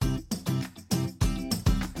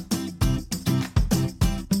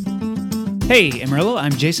Hey Amarillo,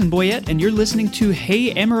 I'm Jason Boyette, and you're listening to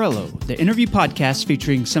Hey Amarillo, the interview podcast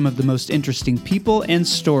featuring some of the most interesting people and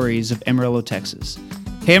stories of Amarillo, Texas.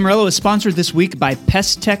 Hey Amarillo is sponsored this week by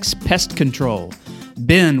Pestex Pest Control.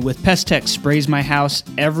 Ben with Pestex sprays my house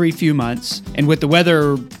every few months, and with the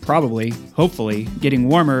weather hopefully, getting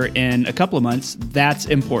warmer in a couple of months, that's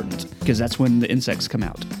important, because that's when the insects come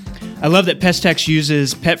out. I love that Pestex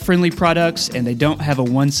uses pet-friendly products, and they don't have a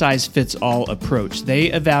one-size-fits-all approach. They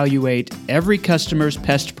evaluate every customer's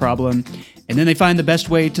pest problem, and then they find the best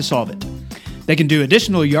way to solve it. They can do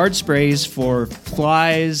additional yard sprays for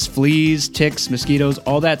flies, fleas, ticks, mosquitoes,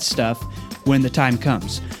 all that stuff when the time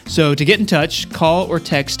comes. So to get in touch, call or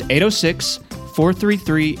text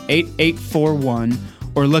 806-433-8841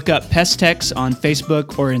 or look up Pestex on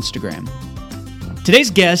Facebook or Instagram. Today's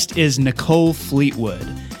guest is Nicole Fleetwood.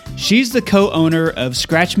 She's the co-owner of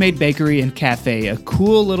Scratch-Made Bakery and Cafe, a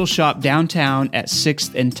cool little shop downtown at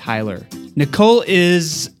 6th and Tyler. Nicole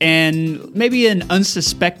is maybe an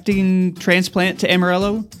unsuspecting transplant to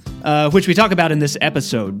Amarillo, which we talk about in this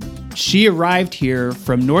episode. She arrived here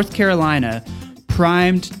from North Carolina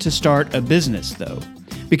primed to start a business, though.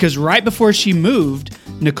 Because right before she moved,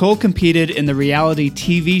 Nicole competed in the reality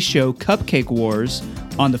TV show Cupcake Wars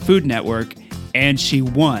on the Food Network, and she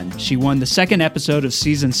won. She won the second episode of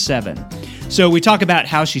season 7. So we talk about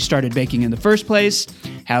how she started baking in the first place,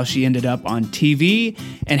 how she ended up on TV,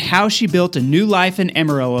 and how she built a new life in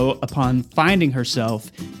Amarillo upon finding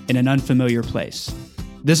herself in an unfamiliar place.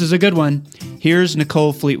 This is a good one. Here's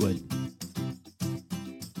Nicole Fleetwood.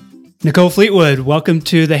 Nicole Fleetwood, welcome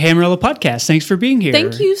to the Hey Amarillo podcast. Thanks for being here.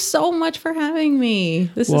 Thank you so much for having me.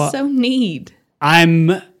 This is so neat.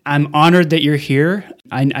 I'm honored that you're here.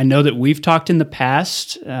 I know that we've talked in the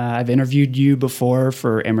past. I've interviewed you before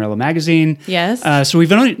for Amarillo Magazine. Yes. So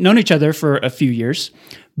we've only known each other for a few years.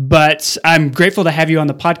 But I'm grateful to have you on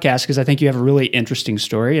the podcast because I think you have a really interesting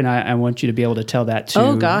story, and I want you to be able to tell that to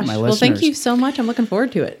my listeners. Well, thank you so much. I'm looking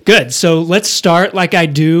forward to it. Good. So let's start like I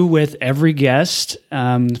do with every guest.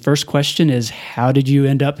 The first question is, how did you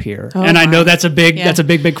end up here? I know that's a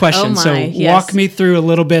big question. Walk me through a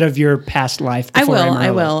little bit of your past life before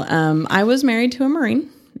I will. I was married to a Marine,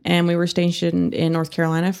 and we were stationed in North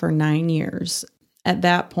Carolina for 9 years. At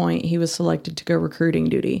that point, he was selected to go recruiting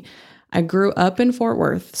duty. I grew up in Fort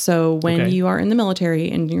Worth, so when you are in the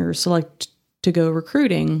military and you're selected to go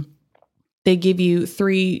recruiting, they give you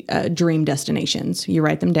 3 dream destinations. You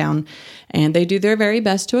write them down, and they do their very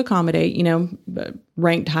best to accommodate,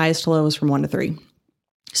 ranked highest to lowest from 1 to 3.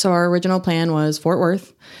 So our original plan was Fort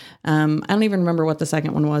Worth. I don't even remember what the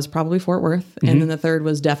second one was, probably Fort Worth. Mm-hmm. And then the third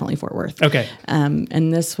was definitely Fort Worth. Okay.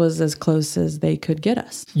 And this was as close as they could get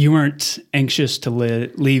us. You weren't anxious to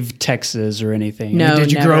leave Texas or anything? No,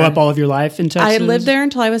 Did you never. grow up all of your life in Texas? I lived there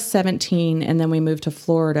until I was 17, and then we moved to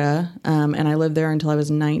Florida. And I lived there until I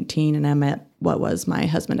was 19, and I met what was my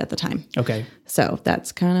husband at the time. Okay. So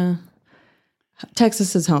that's kind of...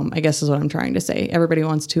 Texas is home, I guess is what I'm trying to say. Everybody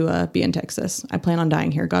wants to be in Texas. I plan on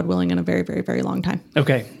dying here, God willing, in a very, very, very long time.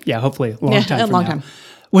 Okay. Yeah, hopefully a long time from long now. time.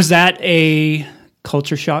 Was that a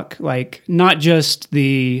culture shock? Like, not just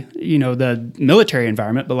the military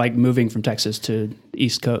environment, but like moving from Texas to the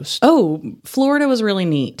East Coast? Oh, Florida was really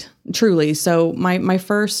neat, truly. So my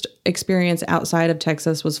first experience outside of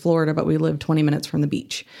Texas was Florida, but we lived 20 minutes from the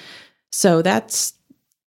beach. So that's...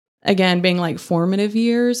 Again, being like formative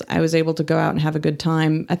years, I was able to go out and have a good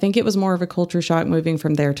time. I think it was more of a culture shock moving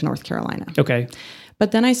from there to North Carolina. Okay.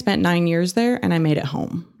 But then I spent 9 years there and I made it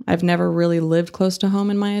home. I've never really lived close to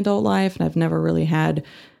home in my adult life, and I've never really had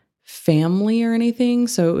family or anything.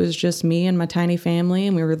 So it was just me and my tiny family,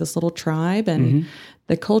 and we were this little tribe. And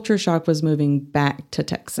the culture shock was moving back to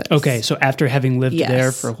Texas. Okay. So after having lived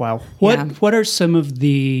there for a while, what are some of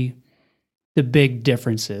the big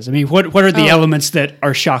differences? I mean, what are the elements that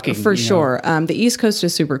are shocking? For sure. The East Coast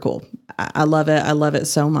is super cool. I love it. I love it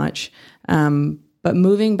so much. But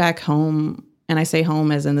moving back home, and I say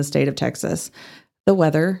home as in the state of Texas, the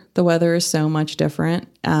weather is so much different.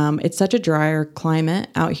 It's such a drier climate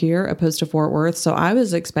out here opposed to Fort Worth. So I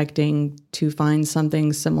was expecting to find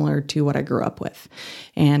something similar to what I grew up with.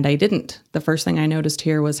 And I didn't. The first thing I noticed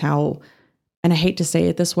here was how, and I hate to say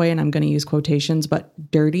it this way, and I'm going to use quotations,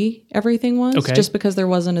 but dirty everything was, just because there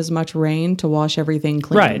wasn't as much rain to wash everything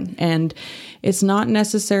clean. Right. And it's not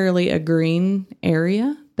necessarily a green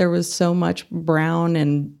area. There was so much brown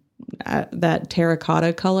and that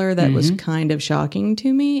terracotta color that was kind of shocking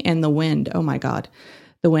to me. And the wind, oh my God,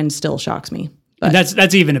 the wind still shocks me. But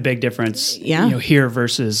that's even a big difference, here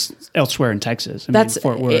versus elsewhere in Texas. I mean,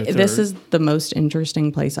 Fort Worth. This is the most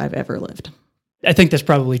interesting place I've ever lived. I think that's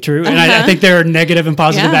probably true. And I think there are negative and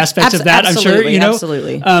positive aspects of that, I'm sure.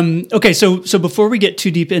 Absolutely. Okay, so before we get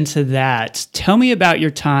too deep into that, tell me about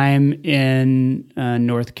your time in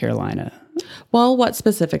North Carolina. Well, what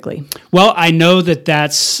specifically? Well, I know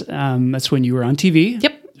that's when you were on TV.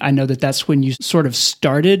 Yep. I know that's when you sort of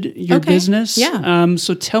started your business. Yeah.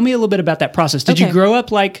 So tell me a little bit about that process. Did you grow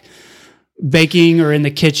up like baking or in the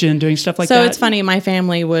kitchen doing stuff like that? So it's funny. My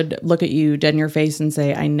family would look at you dead in your face and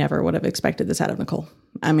say, I never would have expected this out of Nicole.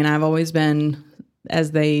 I mean, I've always been, as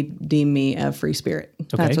they deem me, a free spirit.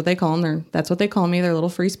 Okay. That's what they call them. That's what they call me, their little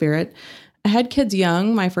free spirit. I had kids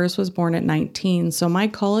young. My first was born at 19. So my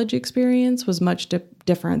college experience was much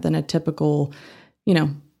different than a typical,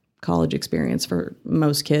 college experience for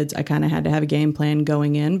most kids. I kind of had to have a game plan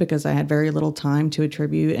going in because I had very little time to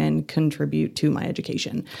attribute and contribute to my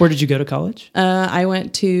education. Where did you go to college? I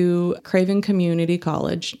went to Craven Community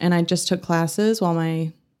College, and I just took classes while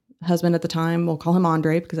my husband at the time, we'll call him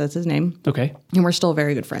Andre because that's his name. Okay. And we're still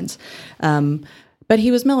very good friends. But he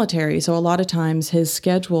was military, so a lot of times his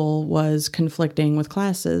schedule was conflicting with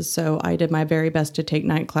classes. So I did my very best to take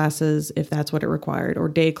night classes if that's what it required, or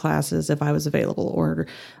day classes if I was available, or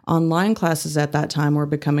online classes at that time were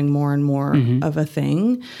becoming more and more of a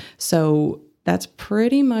thing. So that's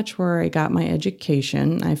pretty much where I got my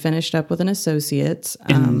education. I finished up with an associate's.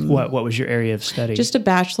 And what was your area of study? Just a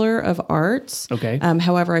Bachelor of Arts. Okay.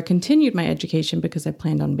 However, I continued my education because I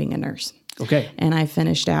planned on being a nurse. Okay. And I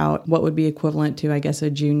finished out what would be equivalent to, I guess, a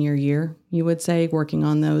junior year, you would say, working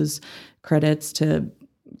on those credits to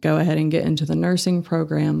go ahead and get into the nursing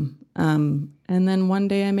program. And then one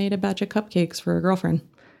day I made a batch of cupcakes for a girlfriend.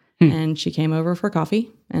 And she came over for coffee,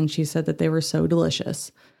 and she said that they were so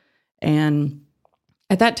delicious. And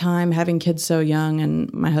at that time, having kids so young,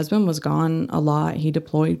 and my husband was gone a lot. He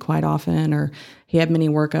deployed quite often, or he had many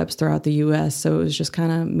workups throughout the U.S. So it was just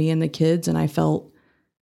kind of me and the kids, and I felt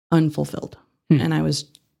unfulfilled. And I was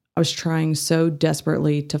trying so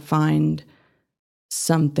desperately to find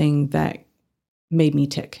something that made me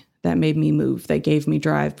tick, that made me move, that gave me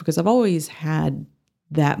drive, because I've always had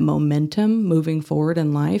that momentum moving forward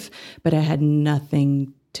in life, but I had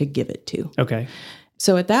nothing to give it to. Okay.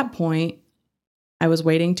 So at that point, I was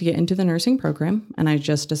waiting to get into the nursing program, and I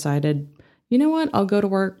just decided, you know what, I'll go to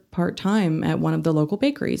work part-time at one of the local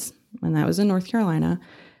bakeries. And that was in North Carolina.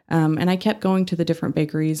 And I kept going to the different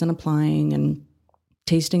bakeries and applying and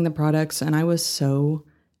tasting the products, and I was so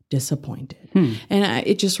disappointed. And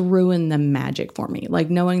it just ruined the magic for me. Like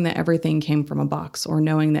knowing that everything came from a box, or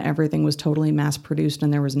knowing that everything was totally mass produced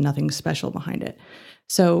and there was nothing special behind it.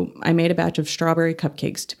 So I made a batch of strawberry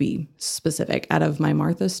cupcakes, to be specific, out of my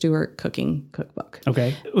Martha Stewart cooking cookbook.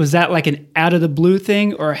 Okay. Was that like an out of the blue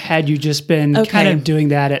thing, or had you just been kind of doing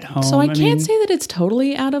that at home? So I can't say that it's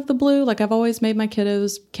totally out of the blue. Like I've always made my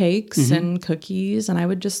kiddos cakes and cookies, and I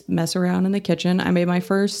would just mess around in the kitchen. I made my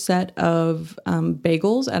first set of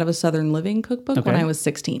bagels out of a Southern Living cookbook when I was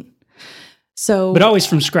 16. So, but always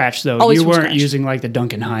from scratch, though. Always you weren't scratch. using like the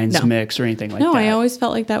Duncan Hines mix or anything like that. No, I always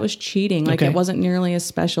felt like that was cheating. Like it wasn't nearly as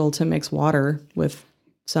special to mix water with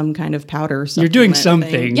some kind of powder. You're doing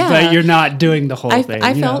something, but you're not doing the whole thing.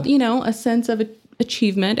 I felt, a sense of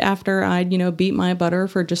achievement after I'd, beat my butter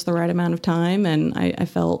for just the right amount of time. And I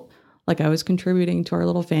felt like I was contributing to our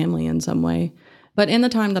little family in some way. But in the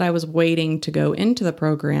time that I was waiting to go into the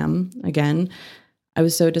program, again, I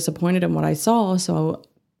was so disappointed in what I saw. So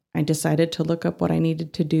I decided to look up what I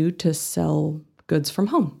needed to do to sell goods from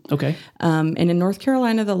home. Okay. And in North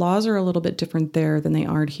Carolina, the laws are a little bit different there than they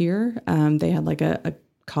are here. They had like a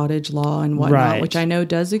cottage law and whatnot, which I know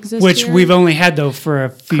does exist Which here. we've only had, though, for a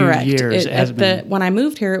few years. When I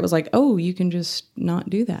moved here, it was like, oh, you can just not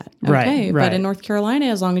do that. Okay. But in North Carolina,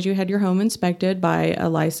 as long as you had your home inspected by a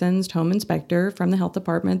licensed home inspector from the health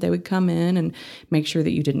department, they would come in and make sure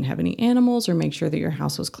that you didn't have any animals, or make sure that your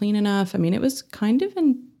house was clean enough. I mean, it was kind of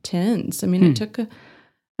intense. I mean, it took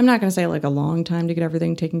I'm not going to say like a long time to get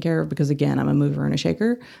everything taken care of, because again, I'm a mover and a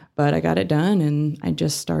shaker, but I got it done, and I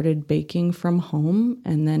just started baking from home,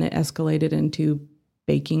 and then it escalated into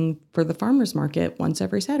baking for the farmer's market once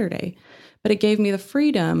every Saturday. But it gave me the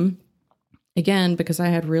freedom, again, because I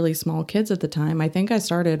had really small kids at the time. I think I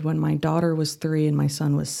started when my daughter was 3 and my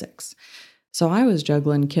son was 6. So I was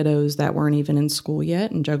juggling kiddos that weren't even in school yet,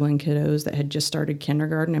 and juggling kiddos that had just started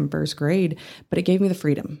kindergarten and first grade, but it gave me the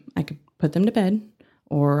freedom. I could put them to bed,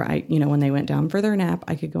 or when they went down for their nap,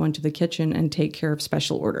 I could go into the kitchen and take care of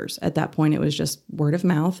special orders. At that point, it was just word of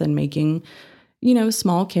mouth and making,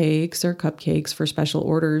 small cakes or cupcakes for special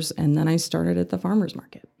orders. And then I started at the farmer's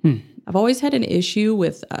market. I've always had an issue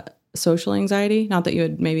with social anxiety. Not that you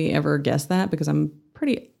would maybe ever guess that, because I'm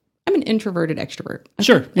I'm an introverted extrovert. Okay?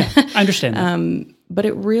 Sure. Yeah, I understand that. But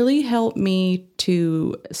it really helped me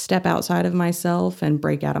to step outside of myself and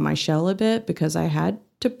break out of my shell a bit because I had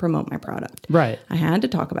to promote my product. Right. I had to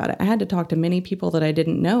talk about it. I had to talk to many people that I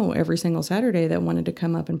didn't know every single Saturday that wanted to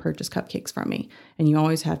come up and purchase cupcakes from me. And you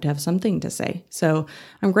always have to have something to say. So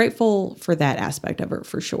I'm grateful for that aspect of it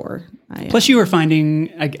for sure. Plus, you were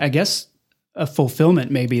finding, I guess, a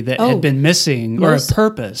fulfillment maybe that had been missing or a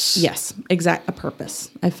purpose. Yes, a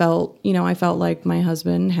purpose. I felt like my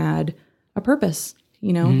husband had a purpose.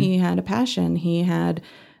 He had a passion. He had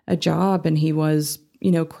a job and he was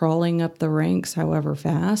crawling up the ranks however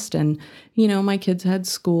fast. And, my kids had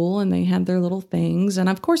school and they had their little things. And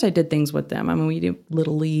of course I did things with them. I mean, we did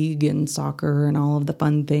Little League and soccer and all of the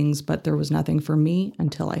fun things, but there was nothing for me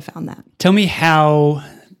until I found that. Tell me how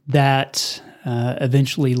that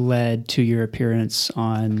eventually led to your appearance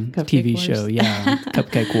on Cupcake TV Wars. show. Yeah,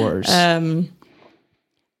 Cupcake Wars.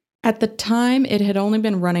 At the time, it had only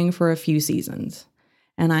been running for a few seasons.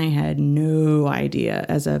 And I had no idea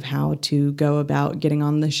as of how to go about getting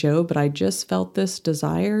on the show, but I just felt this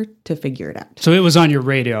desire to figure it out. So it was on your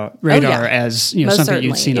radar as Most something certainly.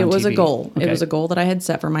 you'd seen on TV. It was a goal. Okay. It was a goal that I had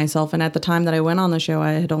set for myself. And at the time that I went on the show,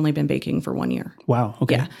 I had only been baking for 1 year. Wow.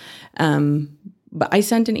 Okay. Yeah. But I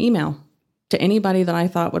sent an email to anybody that I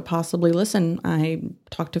thought would possibly listen. I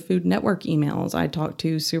talked to Food Network emails. I talked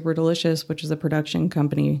to Super Delicious, which is a production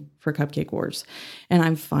company for Cupcake Wars. And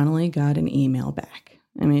I finally got an email back.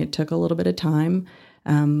 I mean, it took a little bit of time,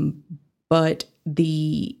 but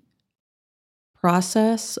the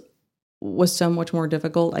process was so much more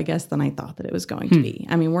difficult, I guess, than I thought that it was going to be.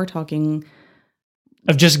 I mean, we're talking...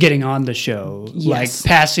 Of just getting on the show, like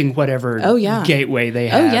passing whatever gateway they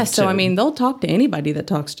have. Oh, yes. So, I mean, they'll talk to anybody that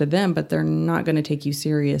talks to them, but they're not going to take you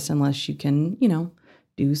serious unless you can,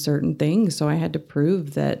 do certain things. So I had to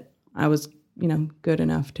prove that I was good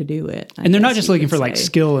enough to do it. And they're not just looking for like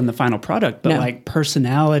skill in the final product, but like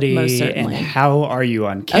personality and how are you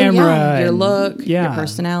on camera. Your look, your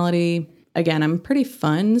personality. Again, I'm pretty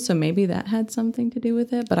fun, so maybe that had something to do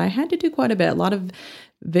with it. But I had to do quite a bit. A lot of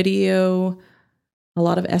video, a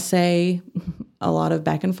lot of essay, a lot of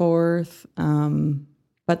back and forth.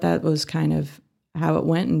 But that was kind of how it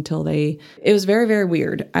went until it was very, very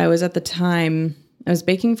weird. I was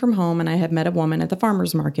baking from home and I had met a woman at the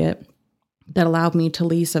farmer's market that allowed me to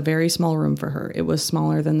lease a very small room for her. It was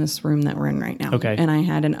smaller than this room that we're in right now. Okay. And I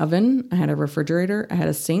had an oven, I had a refrigerator, I had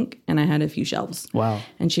a sink, and I had a few shelves. Wow.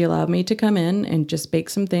 And she allowed me to come in and just bake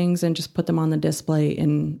some things and just put them on the display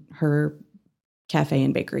in her cafe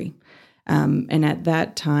and bakery. And at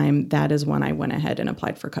that time, that is when I went ahead and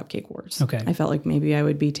applied for Cupcake Wars. Okay. I felt like maybe I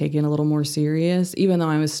would be taken a little more serious, even though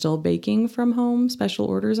I was still baking from home, special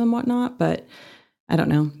orders and whatnot, but I don't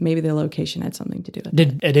know. Maybe the location had something to do with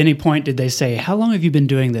it. At any point, did they say, how long have you been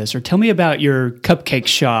doing this? Or tell me about your cupcake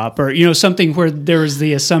shop or, something where there was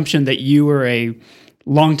the assumption that you were a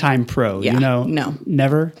longtime pro, No.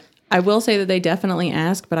 Never? I will say that they definitely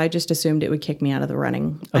asked, but I just assumed it would kick me out of the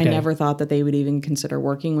running. Okay. I never thought that they would even consider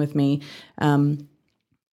working with me.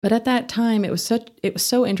 But at that time, it was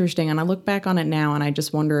so interesting. And I look back on it now and I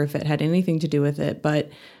just wonder if it had anything to do with it.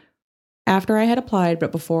 But after I had applied,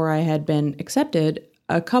 but before I had been accepted,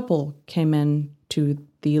 a couple came in to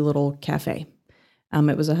the little cafe.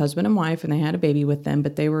 It was a husband and wife, and they had a baby with them,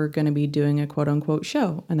 but they were going to be doing a quote-unquote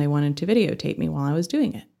show, and they wanted to videotape me while I was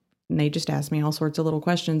doing it. And they just asked me all sorts of little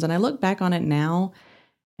questions, and I look back on it now,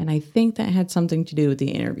 and I think that had something to do with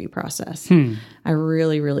the interview process. I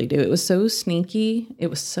really, really do. It was so sneaky.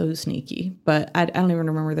 But I don't even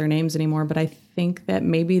remember their names anymore, but I think that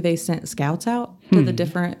maybe they sent scouts out to the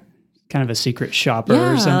different... Kind of a secret shopper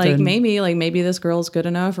or something. Maybe this girl's good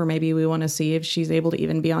enough, or maybe we want to see if she's able to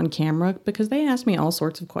even be on camera, because they asked me all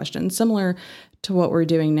sorts of questions similar to what we're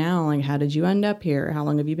doing now. Like, how did you end up here? How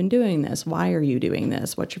long have you been doing this? Why are you doing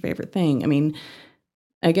this? What's your favorite thing? I mean,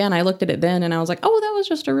 again, I looked at it then and I was like, oh, that was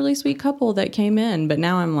just a really sweet couple that came in. But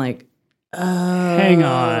now I'm like, oh, hang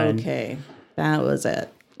on. Okay, that was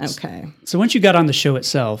it. Okay. So once you got on the show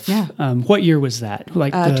itself, what year was that?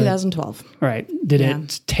 Like 2012. All right. Did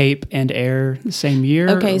it tape and air the same year?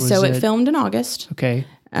 Okay, so it filmed in August. Okay.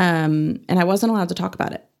 And I wasn't allowed to talk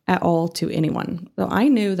about it at all to anyone. So I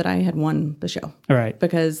knew that I had won the show. All right.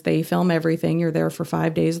 Because they film everything. You're there for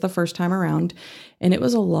 5 days the first time around. And it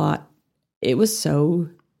was a lot. It was so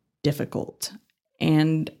difficult.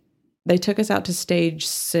 And they took us out to stage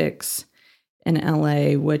 6 in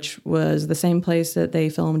LA, which was the same place that they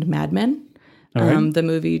filmed Mad Men, the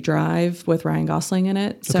movie Drive with Ryan Gosling in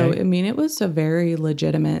it. So, I mean, it was a very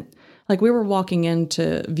legitimate, like we were walking in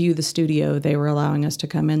to view the studio. They were allowing us to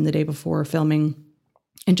come in the day before filming.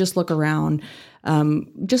 and just look around.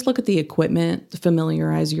 Just look at the equipment,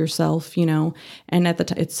 familiarize yourself, And at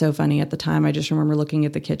the it's so funny. At the time, I just remember looking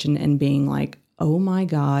at the kitchen and being like, oh my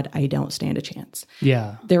God, I don't stand a chance.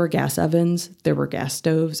 Yeah. There were gas ovens, there were gas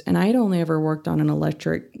stoves, and I had only ever worked on an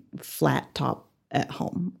electric flat top at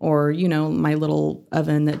home, or, my little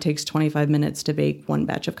oven that takes 25 minutes to bake one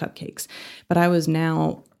batch of cupcakes. But I was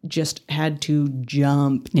now just had to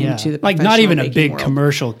jump into the like not even a big world.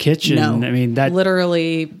 Commercial kitchen. No, I mean, that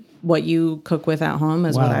literally what you cook with at home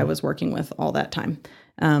is what I was working with all that time.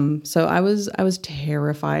 So I was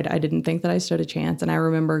terrified. I didn't think that I stood a chance. And I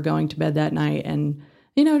remember going to bed that night and,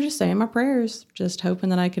 just saying my prayers, just hoping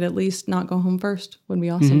that I could at least not go home first would be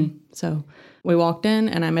awesome. Mm-hmm. So we walked in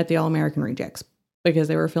and I met the All American Rejects because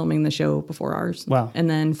they were filming the show before ours. Wow. And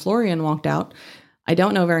then Florian walked out. I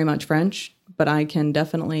don't know very much French, but I can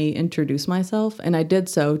definitely introduce myself. And I did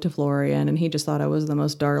so to Florian, and he just thought I was the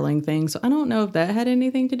most darling thing. So I don't know if that had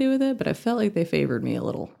anything to do with it, but I felt like they favored me a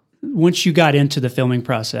little. Once you got into the filming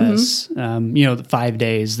process, the 5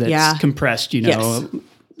 days that's compressed,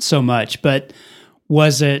 so much. But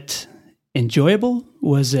was it enjoyable?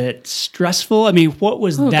 Was it stressful? I mean, what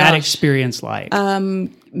was that experience like?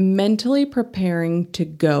 Mentally preparing to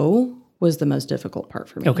go was the most difficult part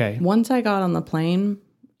for me. Okay. Once I got on the plane,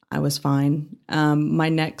 I was fine. My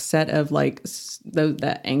next set of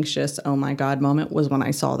that anxious, oh my God moment was when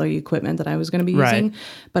I saw the equipment that I was going to be using.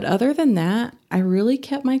 But other than that, I really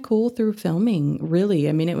kept my cool through filming. Really.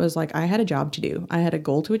 I mean, it was like I had a job to do. I had a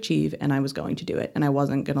goal to achieve and I was going to do it. And I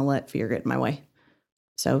wasn't going to let fear get in my way.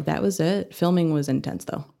 So that was it. Filming was intense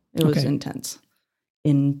though. It was intense.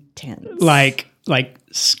 Like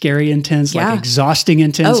scary intense, like exhausting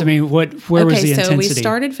intense. I mean, where was the intensity? So we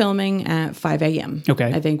started filming at 5 a.m.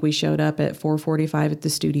 Okay. I think we showed up at 4:45 at the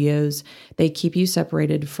studios. They keep you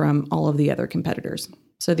separated from all of the other competitors.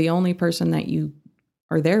 So the only person that you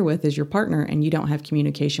are there with is your partner, and you don't have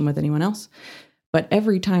communication with anyone else. But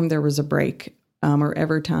every time there was a break,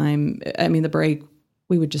 the break,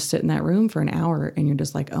 we would just sit in that room for an hour, and you're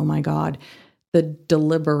just like, oh my God. The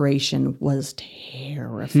deliberation was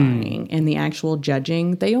terrifying. And the actual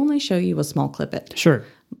judging, they only show you a small clip. Sure.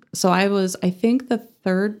 So I was, I think, the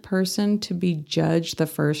third person to be judged the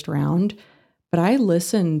first round, but I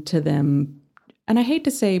listened to them, and I hate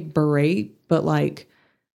to say berate, but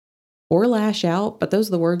or lash out, but those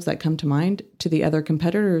are the words that come to mind, to the other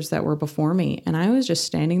competitors that were before me. And I was just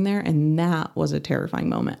standing there, and that was a terrifying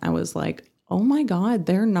moment. I was like, oh my God,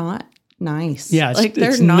 they're not nice. Yeah,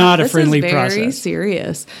 it's not a friendly process. This is very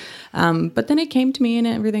serious. But then it came to me and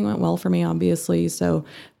everything went well for me, obviously. So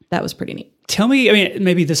that was pretty neat. Tell me, I mean,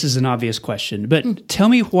 maybe this is an obvious question, but tell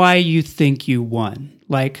me why you think you won.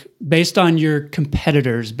 Like, based on your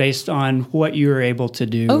competitors, based on what you were able to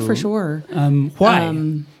do. Oh, for sure.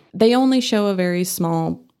 Why? They only show a very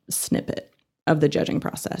small snippet of the judging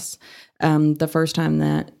process. The first time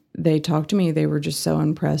that they talked to me, they were just so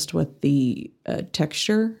impressed with the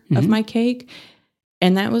texture of my cake.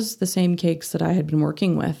 And that was the same cakes that I had been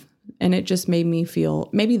working with. And it just made me feel,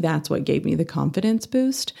 maybe that's what gave me the confidence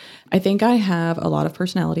boost. I think I have a lot of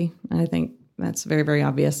personality. And I think that's very, very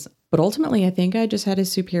obvious. But ultimately, I think I just had a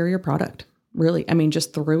superior product. Really. I mean,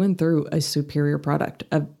 just through and through a superior product.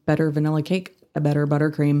 A better vanilla cake, a better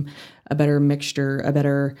buttercream, a better mixture, a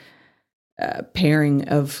better pairing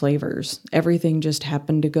of flavors. Everything just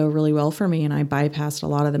happened to go really well for me, and I bypassed a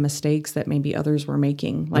lot of the mistakes that maybe others were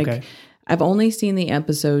making. I've only seen the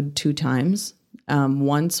episode 2 times.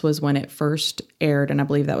 Once was when it first aired, and I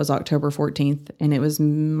believe that was October 14th, and it was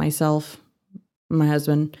myself, my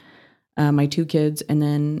husband, my 2 kids, and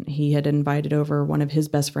then he had invited over one of his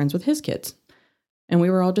best friends with his kids. And we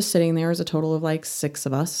were all just sitting there as a total of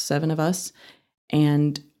 7 of us,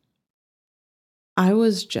 and I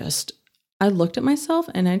looked at myself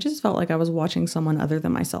and I just felt like I was watching someone other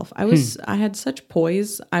than myself. I had such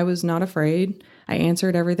poise. I was not afraid. I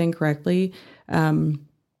answered everything correctly.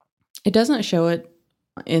 It doesn't show it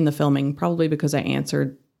in the filming, probably because I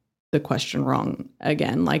answered the question wrong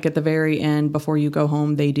again. Like at the very end, before you go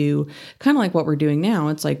home, they do kind of like what we're doing now.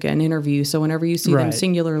 It's like an interview. So whenever you see them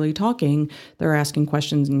singularly talking, they're asking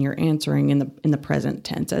questions and you're answering in the present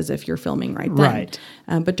tense as if you're filming right then. Right.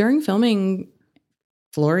 But during filming,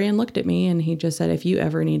 Florian looked at me and he just said, if you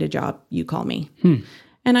ever need a job, you call me.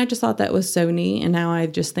 And I just thought that was so neat. And now I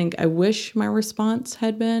just think I wish my response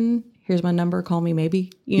had been, here's my number, call me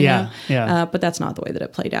maybe. You know? But that's not the way that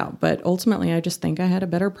it played out. But ultimately, I just think I had a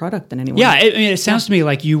better product than anyone. Yeah, it sounds to me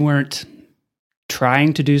like you weren't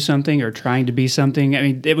trying to do something or trying to be something. I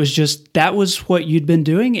mean, it was just, that was what you'd been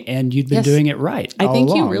doing and you'd been doing it right. I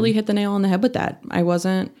think you really hit the nail on the head with that. I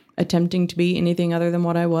wasn't attempting to be anything other than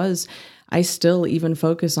what I was. I still even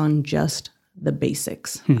focus on just the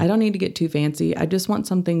basics. I don't need to get too fancy. I just want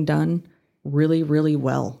something done really, really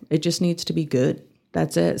well. It just needs to be good.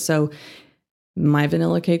 That's it. So my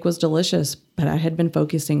vanilla cake was delicious, but I had been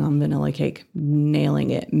focusing on vanilla cake, nailing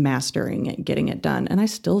it, mastering it, getting it done. And I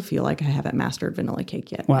still feel like I haven't mastered vanilla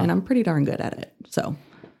cake yet. Wow. And I'm pretty darn good at it. So,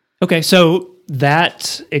 Okay, so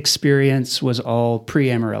that experience was all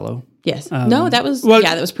pre-Amarillo. yes. No, that was,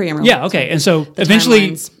 that was pre-Amarillo. Yeah, okay. And so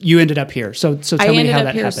eventually timelines. you ended up here. So tell I me ended how up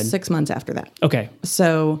that here happened. 6 months after that. Okay.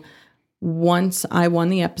 So once I won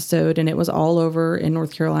the episode and it was all over in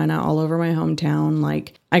North Carolina, all over my hometown,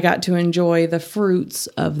 like I got to enjoy the fruits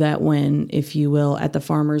of that win, if you will, at the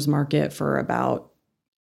farmer's market for about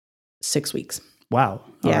 6 weeks. Wow.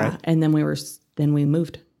 All Yeah. right. And then we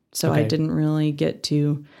moved. So I Okay. didn't really get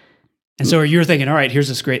to, And so you were thinking, all right, here's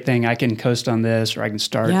this great thing. I can coast on this, or I can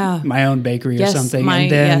start Yeah. my own bakery or Yes, something. my-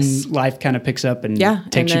 And then yes. life kind of picks up and yeah.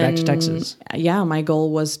 takes and you back to then, Texas. Yeah. My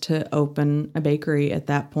goal was to open a bakery at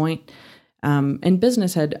that point. And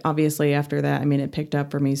business had obviously after that, I mean, it picked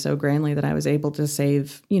up for me so grandly that I was able to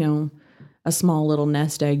save, a small little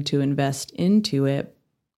nest egg to invest into it.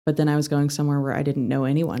 But then I was going somewhere where I didn't know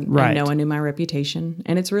anyone. Right. And no one knew my reputation.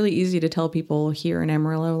 And it's really easy to tell people here in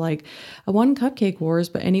Amarillo, like, I won Cupcake Wars,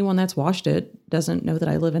 but anyone that's watched it doesn't know that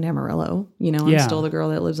I live in Amarillo. I'm Yeah. still the girl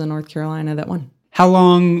that lives in North Carolina that won. How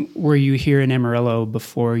long were you here in Amarillo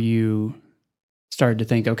before you started to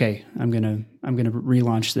think, okay, I'm gonna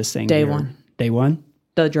relaunch this thing? Day here? one. Day one?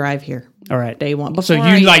 The drive here, All right. day one. So Before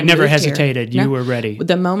I you like even never moved here. hesitated. No. You were ready.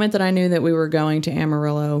 The moment that I knew that we were going to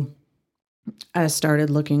Amarillo, I started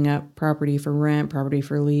looking up property for rent, property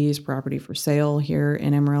for lease, property for sale here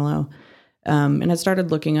in Amarillo. And I started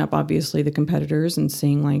looking up, obviously, the competitors and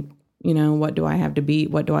seeing, like, what do I have to beat?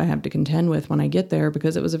 What do I have to contend with when I get there?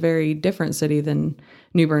 Because it was a very different city than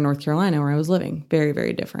New Bern, North Carolina, where I was living. Very,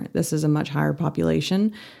 very different. This is a much higher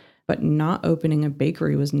population. But not opening a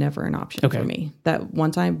bakery was never an option for me. That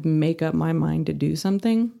once I make up my mind to do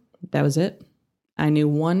something, that was it. I knew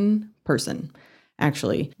one person.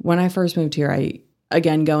 Actually, when I first moved here,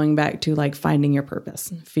 again, going back to like finding your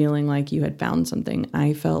purpose, feeling like you had found something,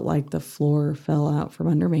 I felt like the floor fell out from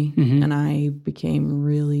under me and I became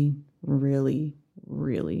really, really,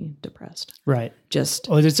 really depressed. Right. Just,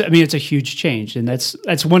 Well, it's a huge change. And that's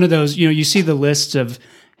one of those, you see the lists of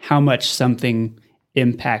how much something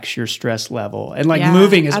impacts your stress level. And like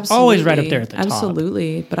moving is always right up there at the top.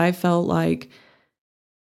 Absolutely. But I felt like,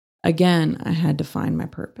 again, I had to find my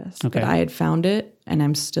purpose. Okay. But I had found it and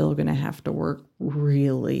I'm still going to have to work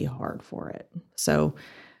really hard for it. So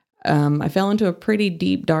I fell into a pretty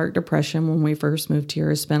deep, dark depression when we first moved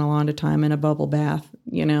here. I spent a lot of time in a bubble bath,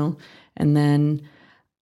 and then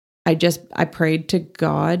I prayed to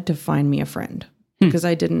God to find me a friend because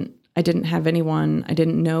I didn't have anyone. I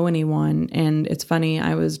didn't know anyone. And it's funny,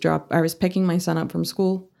 I was picking my son up from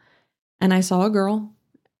school and I saw a girl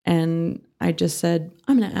and I just said,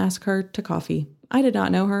 I'm going to ask her to coffee. I did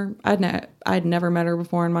not know her. I'd never met her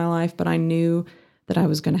before in my life, but I knew that I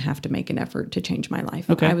was going to have to make an effort to change my life.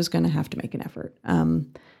 Okay. I was going to have to make an effort.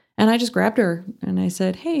 And I just grabbed her and I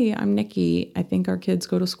said, hey, I'm Nikki. I think our kids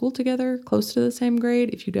go to school together, close to the same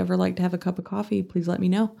grade. If you'd ever like to have a cup of coffee, please let me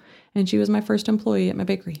know. And she was my first employee at my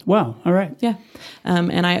bakery. Wow. All right. Yeah.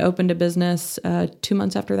 And I opened a business 2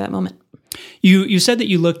 months after that moment. You said that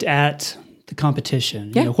you looked at the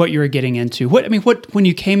competition, Yeah. what you were getting into. When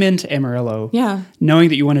you came into Amarillo, Yeah. knowing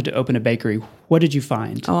that you wanted to open a bakery, what did you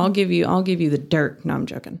find? Oh, I'll give you the dirt. No, I'm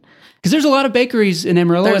joking. Because there's a lot of bakeries in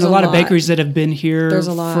Amarillo There's and a a lot of lot. bakeries that have been here There's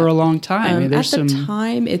a lot. for a long time. I mean, At there's the some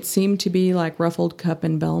time, it seemed to be like Ruffled Cup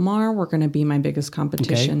and Belmar were going to be my biggest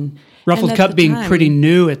competition. Ruffled And at Cup the being time- pretty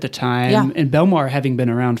new at the time, Yeah. and Belmar having been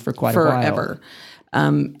around for quite a while. Forever.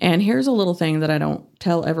 And here's a little thing that I don't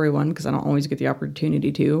tell everyone because I don't always get the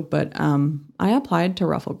opportunity to, but I applied to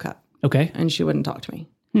Ruffled Cup Okay. and she wouldn't talk to me.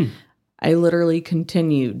 I literally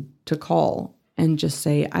continued to call and just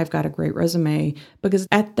say, I've got a great resume. Because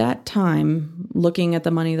at that time, looking at the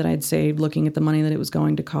money that I'd saved, looking at the money that it was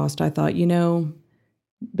going to cost, I thought,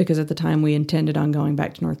 because at the time we intended on going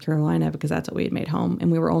back to North Carolina because that's what we had made home.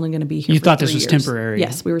 And we were only going to be here You for thought 3 this was years. temporary.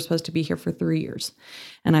 Yes, we were supposed to be here for 3 years.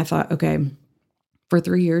 And I thought, okay, for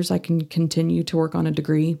 3 years, I can continue to work on a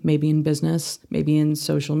degree, maybe in business, maybe in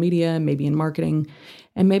social media, maybe in marketing.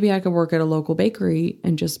 And maybe I could work at a local bakery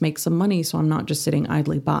and just make some money so I'm not just sitting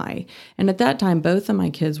idly by. And at that time, both of my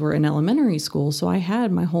kids were in elementary school, so I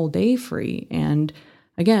had my whole day free. And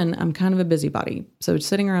again, I'm kind of a busybody. So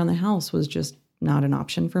sitting around the house was just not an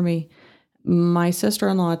option for me. My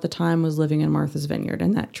sister-in-law at the time was living in Martha's Vineyard,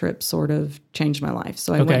 and that trip sort of changed my life.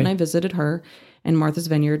 So I went and I visited her in Martha's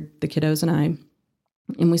Vineyard, the kiddos and I.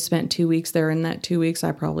 And we spent 2 weeks there. In that 2 weeks,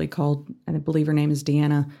 I probably called, and I believe her name is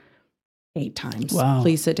Deanna, 8 times. Wow.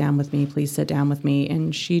 Please sit down with me. Please sit down with me.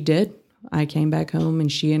 And she did. I came back home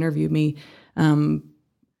and she interviewed me. But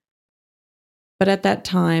at that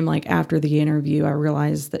time, like after the interview, I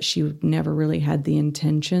realized that she never really had the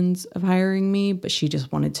intentions of hiring me, but she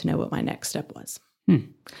just wanted to know what my next step was,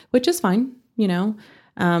 which is fine, you know,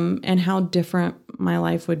 and how different my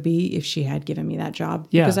life would be if she had given me that job.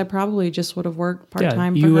 Yeah. Because I probably just would have worked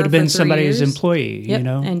part-time for you her would have been for 3 somebody's years. employee, Yep, you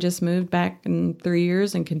know? and just moved back in 3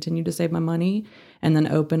 years and continued to save my money and then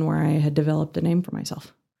open where I had developed a name for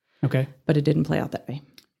myself. Okay. But it didn't play out that way.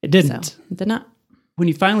 It didn't. So it did not. When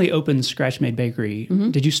you finally opened Scratch Made Bakery,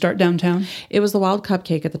 did you start downtown? It was the Wild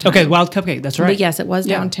Cupcake at the time. Okay, Wild Cupcake, that's right. But yes, it was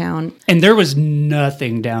Yeah. downtown. And there was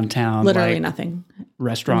nothing downtown. Literally like nothing.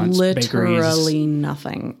 Restaurants, bakeries. Literally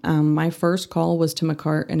nothing. My first call was to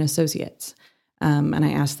McCart and Associates. And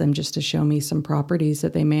I asked them just to show me some properties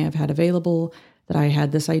that they may have had available, that I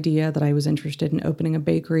had this idea that I was interested in opening a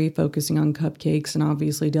bakery, focusing on cupcakes and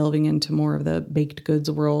obviously delving into more of the baked goods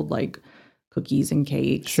world, like cookies and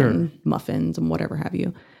cakes and muffins and whatever have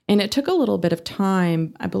you. And it took a little bit of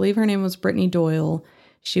time. I believe her name was Brittany Doyle.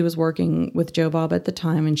 She was working with Joe Bob at the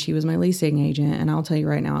time, and she was my leasing agent. And I'll tell you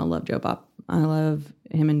right now, I love Joe Bob. I love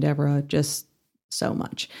him and Deborah just so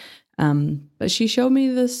much. But she showed me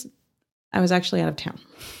this. I was actually out of town.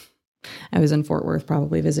 I was in Fort Worth,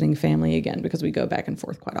 probably visiting family again, because we go back and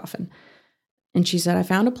forth quite often. And she said, I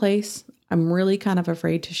found a place. I'm really kind of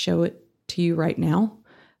afraid to show it to you right now,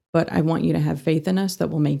 but I want you to have faith in us that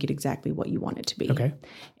we'll make it exactly what you want it to be. Okay.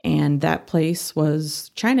 And that place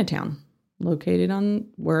was Chinatown, located on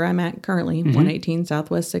where I'm at currently, 118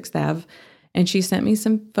 Southwest 6th Ave. And she sent me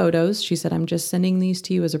some photos. She said, I'm just sending these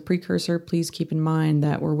to you as a precursor. Please keep in mind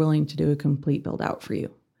that we're willing to do a complete build out for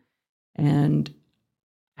you. And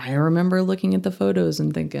I remember looking at the photos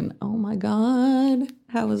and thinking, oh my God,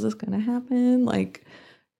 how is this going to happen? Like,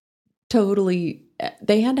 totally,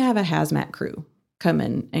 they had to have a hazmat crew come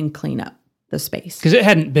in and clean up the space. Because it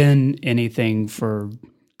hadn't been anything for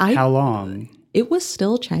how long? It was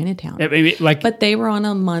still Chinatown. I mean, like, but they were on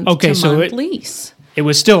a month-to-month lease. It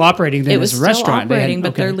was still operating then it was as a restaurant. Still operating,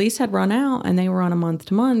 but their lease had run out, and they were on a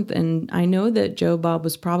month-to-month. And I know that Joe Bob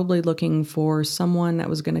was probably looking for someone that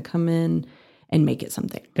was going to come in and make it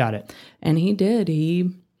something. Got it. And he did.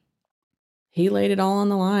 He laid it all on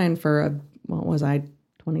the line for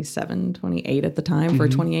 27, 28 at the time, for a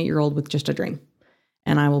 28-year-old with just a dream.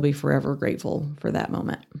 And I will be forever grateful for that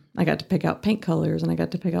moment. I got to pick out paint colors and I got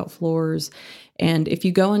to pick out floors. And if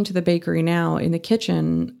you go into the bakery now, in the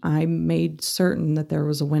kitchen, I made certain that there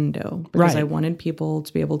was a window because I wanted people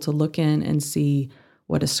to be able to look in and see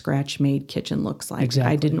what a scratch-made kitchen looks like.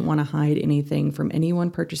 Exactly. I didn't want to hide anything from anyone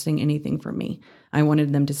purchasing anything from me. I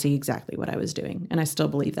wanted them to see exactly what I was doing. And I still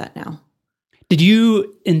believe that now. Did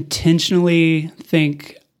you intentionally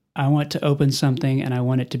think, I want to open something and I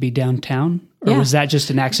want it to be downtown? Or was that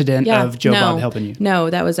just an accident of Joe Bob helping you?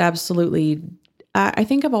 No, that was absolutely... I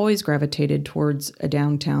think I've always gravitated towards a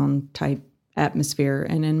downtown type atmosphere.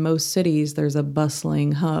 And in most cities, there's a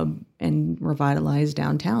bustling hub and revitalized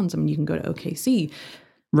downtowns. I mean, you can go to OKC.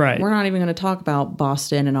 Right. We're not even going to talk about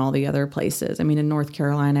Boston and all the other places. I mean, in North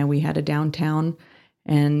Carolina, we had a downtown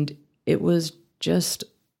and it was just...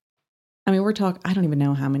 I mean, I don't even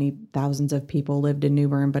know how many thousands of people lived in New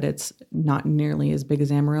Bern, but it's not nearly as big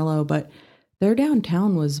as Amarillo. But their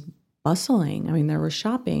downtown was bustling. I mean, there was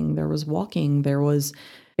shopping, there was walking, there was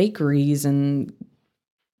bakeries and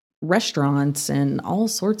restaurants and all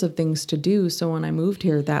sorts of things to do. So when I moved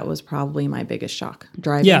here, that was probably my biggest shock.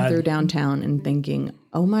 Driving through downtown and thinking,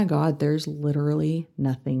 oh my God, there's literally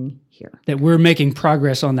nothing here. That we're making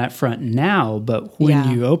progress on that front now, but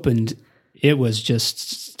when you opened, it was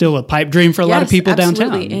just still a pipe dream for a lot of people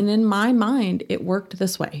absolutely. downtown. And in my mind, it worked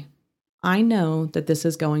this way. I know that this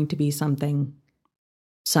is going to be something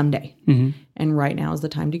someday. And right now is the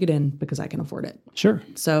time to get in because I can afford it. Sure.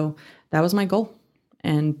 So that was my goal.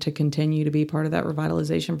 And to continue to be part of that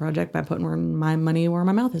revitalization project by putting my money where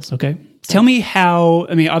my mouth is. Okay. So. Tell me how,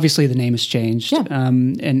 I mean, obviously the name has changed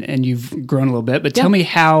and you've grown a little bit, but tell me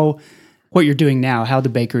how... what you're doing now, how the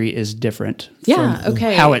bakery is different from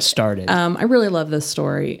how it started. I really love this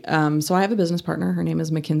story. So I have a business partner. Her name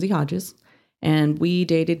is Mackenzie Hodges, and we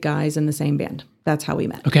dated guys in the same band. That's how we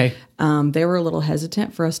met. Okay. They were a little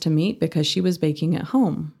hesitant for us to meet because she was baking at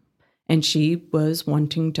home, and she was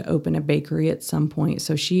wanting to open a bakery at some point.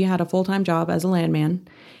 So she had a full-time job as a landman,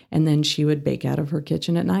 and then she would bake out of her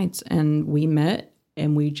kitchen at nights. And we met,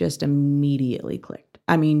 and we just immediately clicked.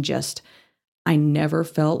 I mean, just... I never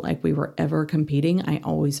felt like we were ever competing. I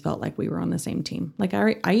always felt like we were on the same team. Like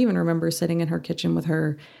I even remember sitting in her kitchen with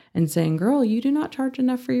her and saying, girl, you do not charge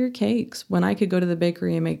enough for your cakes, when I could go to the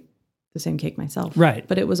bakery and make the same cake myself. Right.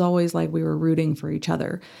 But it was always like we were rooting for each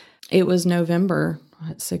other. It was November,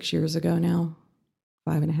 6 years ago now,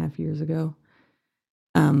 5.5 years ago.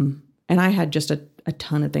 And I had just a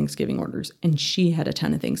ton of Thanksgiving orders, and she had a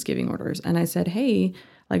ton of Thanksgiving orders. And I said, hey,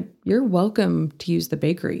 like, you're welcome to use the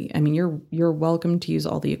bakery. I mean, you're welcome to use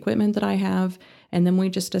all the equipment that I have. And then we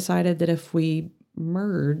just decided that if we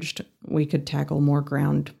merged, we could tackle more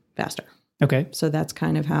ground faster. Okay. So that's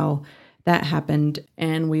kind of how that happened.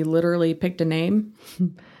 And we literally picked a name,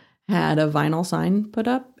 had a vinyl sign put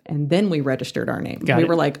up, and then we registered our name. We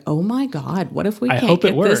were like, oh my God, what if we can't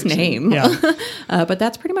get this name? Yeah. But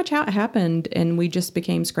that's pretty much how it happened. And we just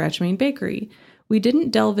became Scratch-Made Bakery. We didn't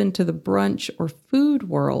delve into the brunch or food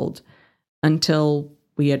world until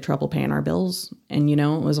we had trouble paying our bills. And,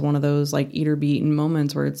 it was one of those like eat or be eaten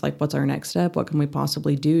moments where it's like, what's our next step? What can we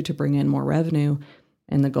possibly do to bring in more revenue?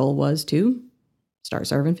 And the goal was to start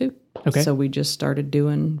serving food. Okay. So we just started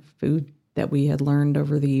doing food that we had learned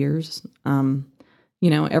over the years.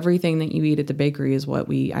 Everything that you eat at the bakery is what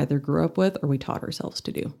we either grew up with or we taught ourselves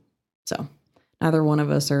to do. So neither one of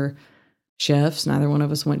us are chefs. Neither one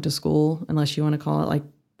of us went to school, unless you want to call it like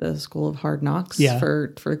the school of hard knocks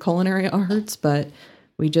for culinary arts. But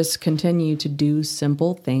we just continue to do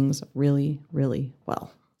simple things really, really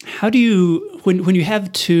well. How do you, when you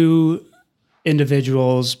have two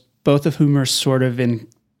individuals, both of whom are sort of in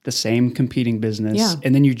the same competing business,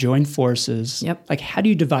 and then you join forces, like, how do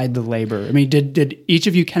you divide the labor? I mean, did each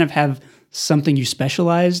of you kind of have something you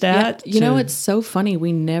specialized at? Yeah. It's so funny.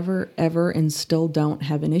 We never, ever, and still don't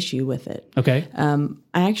have an issue with it. Okay. I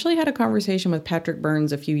actually had a conversation with Patrick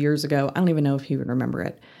Burns a few years ago. I don't even know if he would remember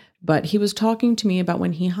it, but he was talking to me about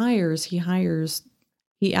when he outsources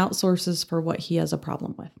for what he has a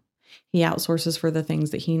problem with. He outsources for the things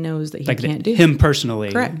that he knows that he can't do. Him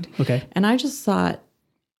personally. Correct. Okay. And I just thought,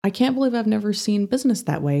 I can't believe I've never seen business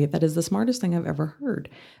that way. That is the smartest thing I've ever heard.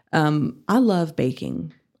 I love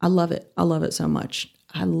baking. I love it. I love it so much.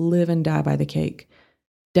 I live and die by the cake.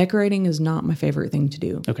 Decorating is not my favorite thing to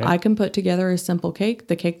do. Okay. I can put together a simple cake.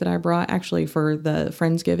 The cake that I brought actually for the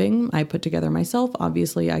Friendsgiving, I put together myself.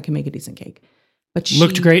 Obviously, I can make a decent cake. But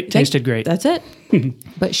looked great, tasted great. That's it.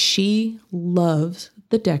 But she loves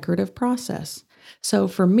the decorative process. So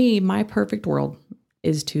for me, my perfect world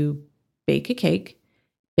is to bake a cake,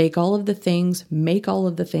 bake all of the things, make all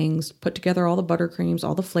of the things, put together all the buttercreams,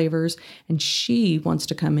 all the flavors, and she wants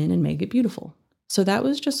to come in and make it beautiful. So that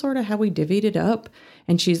was just sort of how we divvied it up.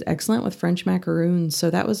 And she's excellent with French macaroons. So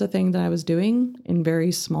that was a thing that I was doing in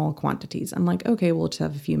very small quantities. I'm like, okay, we'll just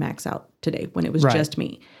have a few max out today when it was just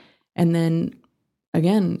me. And then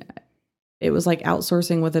again, it was like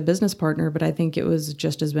outsourcing with a business partner, but I think it was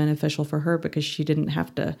just as beneficial for her because she didn't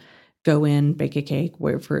have to go in, bake a cake,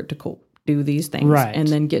 wait for it to cool, do these things, and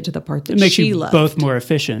then get to the part that she loved. It makes you both more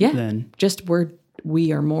efficient then. Just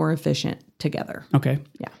we are more efficient together. Okay.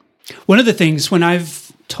 Yeah. One of the things when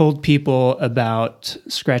I've told people about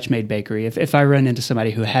Scratch-Made Bakery, if I run into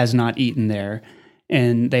somebody who has not eaten there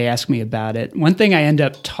and they ask me about it, one thing I end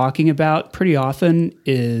up talking about pretty often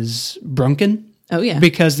is brunken. Oh, yeah.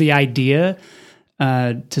 Because the idea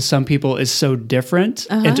to some people is so different.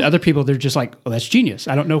 And to other people, they're just like, oh, that's genius.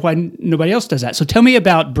 I don't know why nobody else does that. So tell me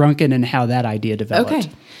about brunken and how that idea developed.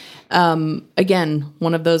 Okay. Again,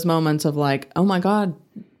 one of those moments of like, oh my God,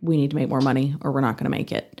 we need to make more money or we're not going to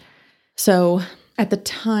make it. So at the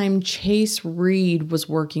time, Chase Reed was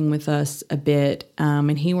working with us a bit,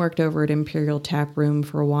 and he worked over at Imperial Tap Room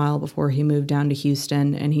for a while before he moved down to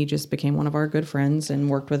Houston, and he just became one of our good friends and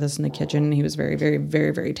worked with us in the kitchen. He was very, very,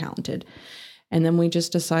 very, very talented. And then we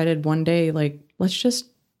just decided one day, like, let's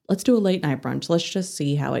do a late night brunch. Let's just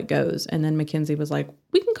see how it goes. And then Mackenzie was like,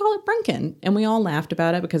 we can call it brunken. And we all laughed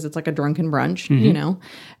about it because it's like a drunken brunch,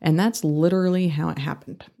 and that's literally how it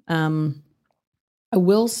happened. I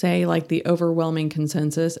will say, like, the overwhelming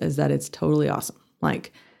consensus is that it's totally awesome.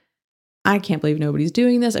 Like, I can't believe nobody's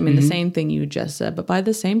doing this. I mean, the same thing you just said, but by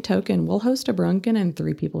the same token, we'll host a brunken and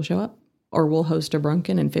 3 people show up, or we'll host a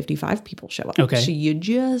brunken and 55 people show up. Okay. So you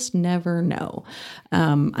just never know.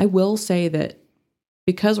 I will say that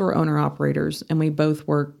because we're owner operators and we both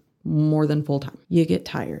work more than full time, you get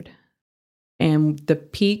tired. And the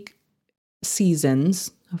peak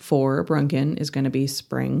seasons for brunken is going to be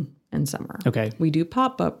spring and summer. Okay. We do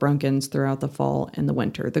pop-up brunkens throughout the fall and the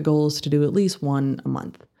winter. The goal is to do at least one a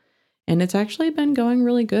month. And it's actually been going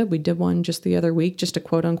really good. We did one just the other week, just a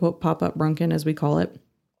quote-unquote pop-up brunken, as we call it.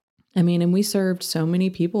 I mean, and we served so many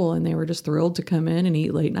people, and they were just thrilled to come in and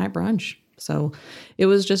eat late-night brunch. So it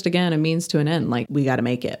was just, again, a means to an end. Like, we got to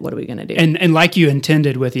make it. What are we going to do? And like you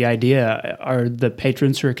intended with the idea, are the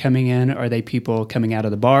patrons who are coming in, are they people coming out of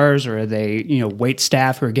the bars, or are they, wait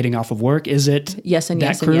staff who are getting off of work? Is it yes and that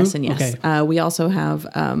yes crew? and yes and yes. Okay. We also have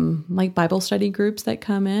like Bible study groups that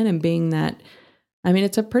come in, and being that, I mean,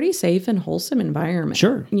 it's a pretty safe and wholesome environment.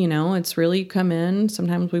 Sure. It's really come in.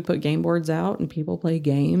 Sometimes we put game boards out and people play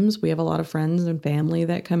games. We have a lot of friends and family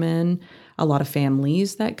that come in, a lot of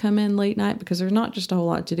families that come in late night, because there's not just a whole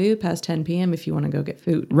lot to do past 10 p.m. if you want to go get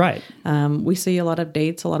food. Right. We see a lot of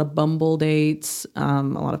dates, a lot of Bumble dates, a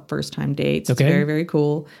lot of first-time dates. Okay. It's very, very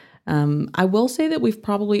cool. I will say that we've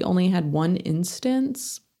probably only had one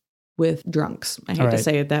instance with drunks. I hate to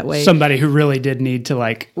say it that way. Somebody who really did need to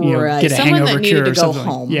get a someone hangover that cure needed to or go something.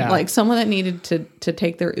 home. Yeah. Like someone that needed to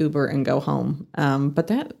take their Uber and go home.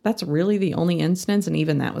 But that's really the only instance, and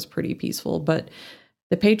even that was pretty peaceful. But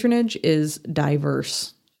the patronage is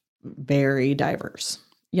diverse, very diverse.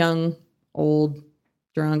 Young, old,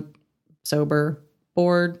 drunk, sober,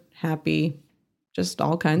 bored, happy, just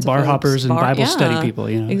all kinds bar of folks. hoppers and Bible study people.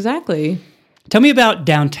 Exactly. Tell me about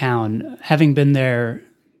downtown, having been there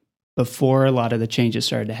before a lot of the changes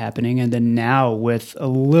started happening, and then now with a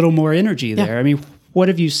little more energy there. I mean, what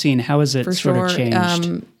have you seen? How has it sort of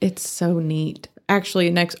changed? It's so neat.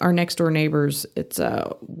 Actually, our next door neighbors, it's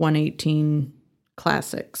 118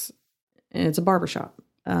 Classics, and it's a barbershop.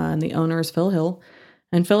 And the owner is Phil Hill.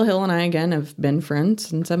 And Phil Hill and I, again, have been friends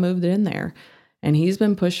since I moved in there. And he's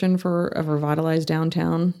been pushing for a revitalized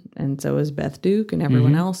downtown, and so is Beth Duke and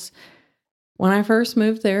everyone else. When I first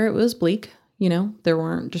moved there, it was bleak. There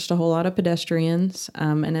weren't just a whole lot of pedestrians.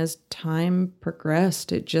 And as time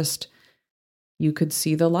progressed, you could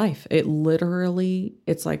see the life.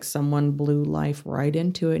 It's like someone blew life right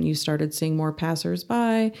into it. And you started seeing more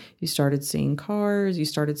passersby. You started seeing cars. You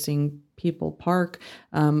started seeing people park.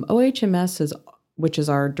 OHMS, which is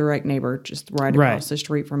our direct neighbor, just right across the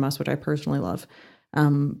street from us, which I personally love.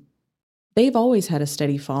 They've always had a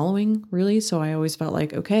steady following, really. So I always felt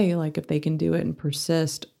like, okay, like if they can do it and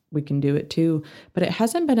persist, we can do it too. But it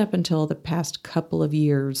hasn't been up until the past couple of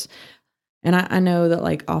years. And I know that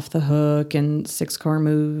like Off the Hook and Six Car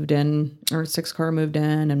moved in,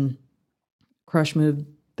 and Crush moved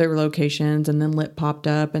their locations, and then Lit popped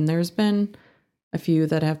up, and there's been a few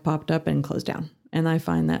that have popped up and closed down. And I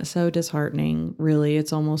find that so disheartening. Really,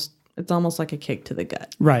 it's almost like a kick to the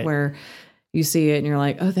gut. Right. Where you see it and you're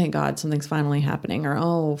like, oh, thank God something's finally happening. Or,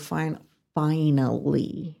 oh, finally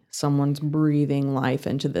someone's breathing life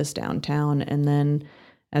into this downtown. And then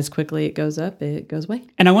as quickly it goes up, it goes away.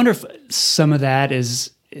 And I wonder if some of that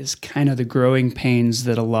is kind of the growing pains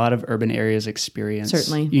that a lot of urban areas experience.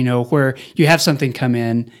 Certainly. Where you have something come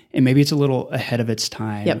in and maybe it's a little ahead of its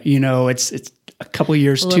time. Yep. It's a couple of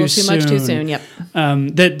years too soon. Much too soon, yep.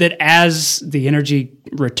 That as the energy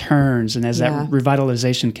returns and as that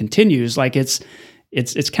revitalization continues, like it's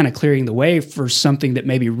kind of clearing the way for something that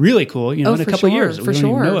may be really cool, in a couple of years that we don't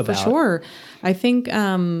even know about. For sure. I think,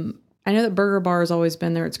 I know that Burger Bar has always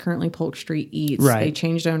been there. It's currently Polk Street Eats. Right. They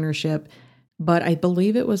changed ownership, but I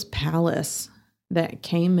believe it was Palace that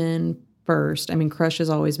came in first. I mean, Crush has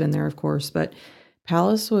always been there, of course, but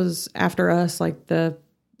Palace was after us, like the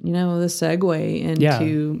segue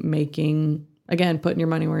into making, again, putting your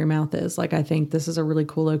money where your mouth is. Like, I think this is a really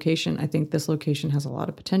cool location. I think this location has a lot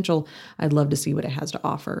of potential. I'd love to see what it has to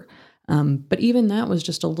offer. But even that was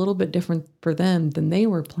just a little bit different for them than they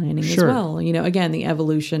were planning as well. Again, the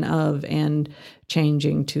evolution of and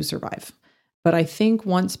changing to survive. But I think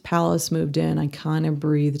once Palace moved in, I kind of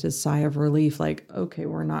breathed a sigh of relief, like, okay,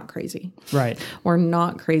 we're not crazy. Right. We're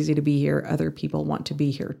not crazy to be here. Other people want to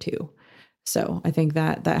be here too. So I think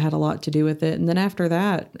that had a lot to do with it. And then after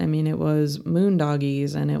that, I mean, it was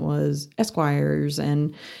Moondoggies and it was Esquires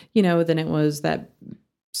and, then it was that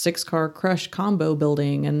 6-car Crush combo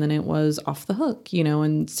building. And then it was Off the Hook,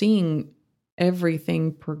 and seeing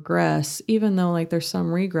everything progress, even though like there's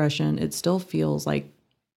some regression, it still feels like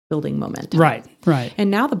building momentum. Right.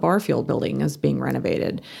 And now the Barfield building is being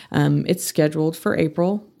renovated. It's scheduled for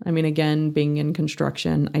April. I mean, again, being in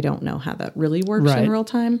construction, I don't know how that really works in real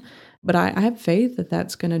time. But I have faith that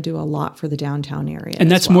that's going to do a lot for the downtown area. And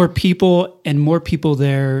that's more people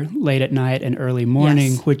there late at night and early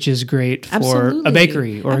morning, which is great for a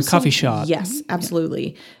bakery or a coffee shop. Yes,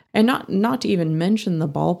 absolutely. And not to even mention the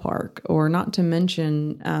ballpark, or not to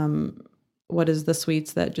mention what is the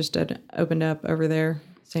suites that just opened up over there?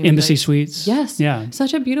 Embassy Suites. Yes. Yeah.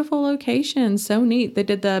 Such a beautiful location. So neat. They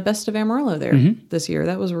did the Best of Amarillo there this year.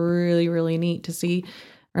 That was really, really neat to see.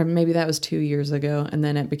 or maybe that was 2 years ago, and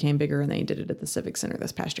then it became bigger, and they did it at the Civic Center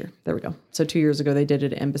this past year. There we go. So 2 years ago, they did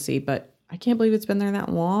it at Embassy, but I can't believe it's been there that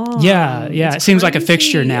long. Yeah. It's It seems like a crazy.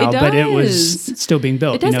 fixture now, It but it was does. still being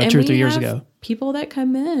built, It does. And 2 or we 3 years have ago. people that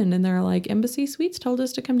come in and they're like, Embassy Suites told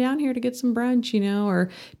us to come down here to get some brunch, or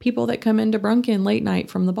people that come into Brunken late night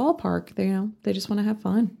from the ballpark. They just want to have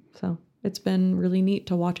fun. So it's been really neat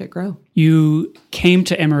to watch it grow. You came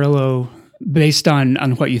to Amarillo based on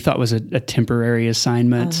what you thought was a temporary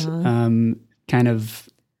assignment, kind of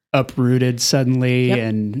uprooted suddenly Yep.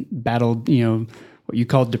 and battled, what you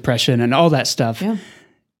called depression and all that stuff. Yeah.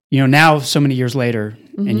 Now so many years later,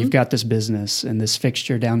 and you've got this business and this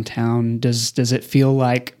fixture downtown. Does it feel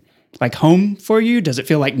like home for you? Does it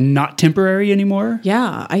feel like not temporary anymore?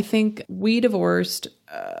 Yeah, I think we divorced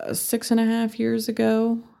 6.5 years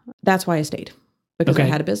ago. That's why I stayed, because I Okay.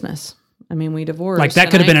 had a business. I mean, we divorced. Like that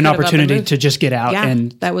and could have I been an could up and opportunity moved. to just get out Yeah,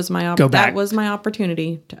 and that was my go back. That was my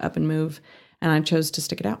opportunity to up and move, and I chose to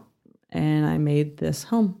stick it out. And I made this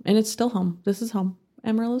home, and it's still home. This is home.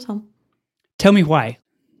 Amarillo's home. Tell me why.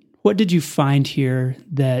 What did you find here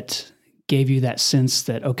that gave you that sense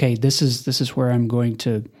that, okay, this is where I'm going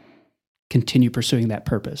to continue pursuing that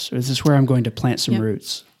purpose, or this is where I'm going to plant some Yep.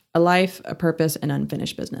 roots? A life, a purpose, and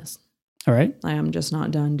unfinished business. All right. I am just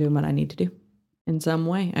not done doing what I need to do. In some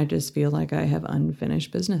way, I just feel like I have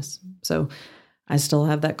unfinished business. So I still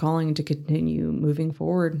have that calling to continue moving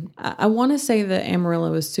forward. I want to say that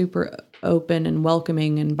Amarillo is super open and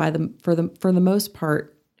welcoming, and for the most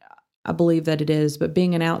part, I believe that it is. But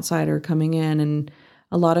being an outsider coming in, and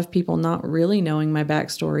a lot of people not really knowing my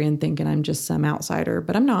backstory and thinking I'm just some outsider,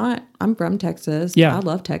 but I'm not. I'm from Texas. Yeah. I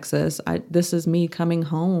love Texas. This is me coming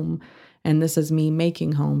home, and this is me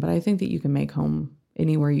making home. But I think that you can make home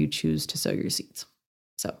anywhere you choose to sow your seeds.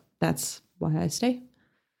 So that's why I stay.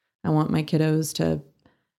 I want my kiddos to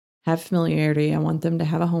have familiarity. I want them to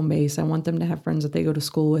have a home base. I want them to have friends that they go to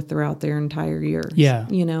school with throughout their entire year. Yeah.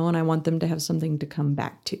 And I want them to have something to come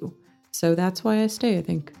back to. So that's why I stay. I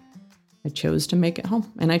think I chose to make it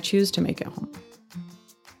home, and I choose to make it home.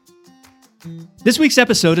 This week's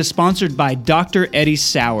episode is sponsored by Dr. Eddie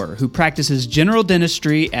Sauer, who practices general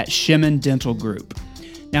dentistry at Shemin Dental Group.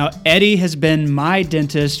 Now, Eddie has been my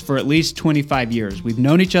dentist for at least 25 years. We've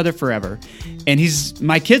known each other forever, and he's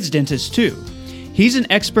my kid's dentist too. He's an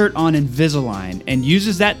expert on Invisalign and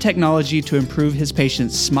uses that technology to improve his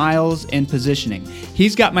patients' smiles and positioning.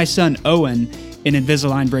 He's got my son Owen in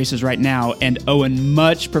Invisalign braces right now, and Owen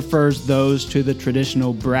much prefers those to the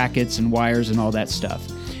traditional brackets and wires and all that stuff.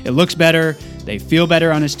 It looks better, they feel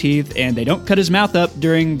better on his teeth, and they don't cut his mouth up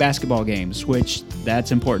during basketball games, which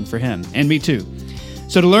that's important for him, and me too.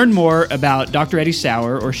 So to learn more about Dr. Eddie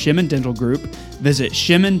Sauer or Shemin Dental Group, visit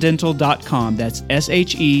shemindental.com. That's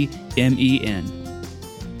SHEMEN.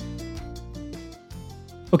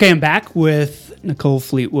 Okay, I'm back with Nicole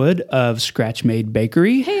Fleetwood of Scratch Made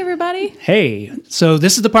Bakery. Hey, everybody. Hey, so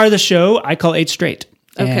this is the part of the show I call 8 Straight.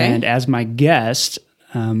 Okay. And as my guest,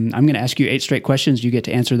 I'm going to ask you 8 straight questions. You get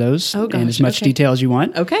to answer those Oh, gosh, in as much okay. detail as you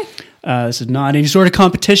want. Okay. This is not any sort of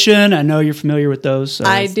competition. I know you're familiar with those. So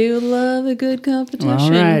I do love a good competition. All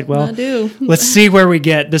right. Well, I do. let's see where we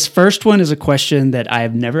get. This first one is a question that I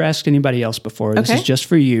have never asked anybody else before. This Okay. is just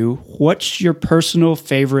for you. What's your personal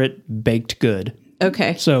favorite baked good?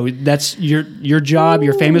 Okay. So that's your job.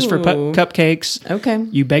 You're famous for Ooh. cupcakes. Okay.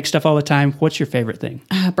 You bake stuff all the time. What's your favorite thing?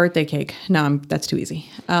 Birthday cake. No, that's too easy.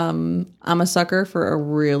 I'm a sucker for a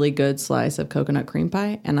really good slice of coconut cream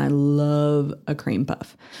pie, and I love a cream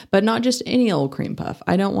puff. But not just any old cream puff.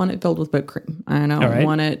 I don't want it filled with whipped cream. I don't right.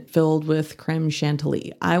 want it filled with creme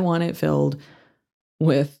chantilly. I want it filled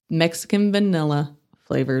with Mexican vanilla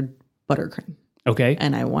flavored buttercream. Okay.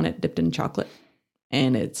 And I want it dipped in chocolate.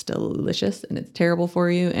 And it's delicious, and it's terrible for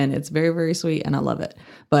you, and it's very, very sweet, and I love it.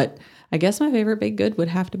 But I guess my favorite baked good would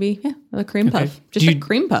have to be, a cream puff. Just a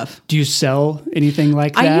cream puff. Do you sell anything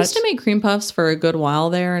like that? I used to make cream puffs for a good while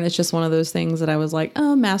there, and it's just one of those things that I was like,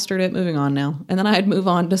 oh, mastered it, moving on now. And then I'd move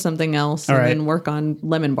on to something else and then work on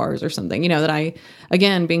lemon bars or something. That I,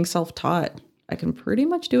 again, being self-taught, I can pretty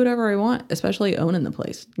much do whatever I want, especially owning the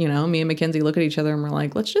place. Me and Mackenzie look at each other and we're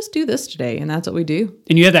like, let's just do this today. And that's what we do.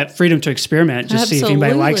 And you have that freedom to experiment, just see if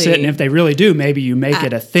anybody likes it. And if they really do, maybe you make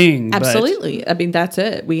it a thing. Absolutely. I mean, that's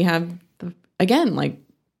it. We have, again, like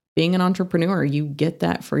being an entrepreneur, you get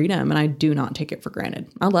that freedom, and I do not take it for granted.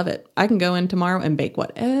 I love it. I can go in tomorrow and bake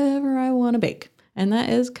whatever I want to bake. And that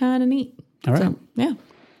is kind of neat. All right. So, yeah.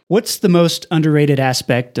 What's the most underrated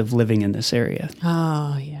aspect of living in this area?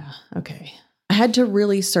 Oh, yeah. Okay. I had to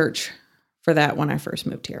really search for that when I first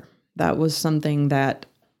moved here. That was something that,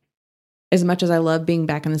 as much as I love being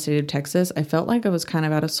back in the state of Texas, I felt like I was kind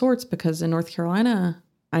of out of sorts, because in North Carolina,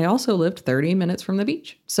 I also lived 30 minutes from the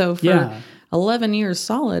beach. So for Yeah. 11 years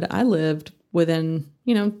solid, I lived within,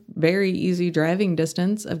 very easy driving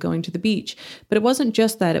distance of going to the beach. But it wasn't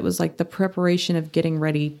just that. It was like the preparation of getting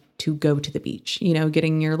ready to go to the beach,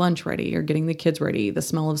 getting your lunch ready or getting the kids ready, the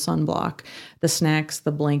smell of sunblock, the snacks,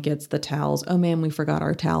 the blankets, the towels. Oh man, we forgot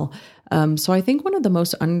our towel. So I think one of the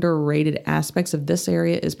most underrated aspects of this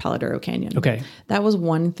area is Paladaro Canyon. Okay. That was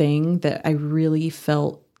one thing that I really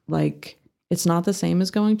felt like it's not the same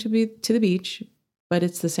as going to the beach, but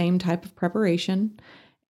it's the same type of preparation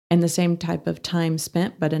and the same type of time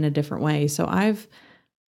spent, but in a different way. So I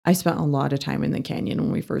spent a lot of time in the canyon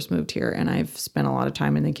when we first moved here, and I've spent a lot of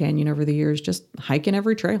time in the canyon over the years, just hiking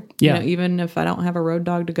every trail. Yeah. Even if I don't have a road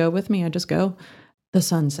dog to go with me, I just go. The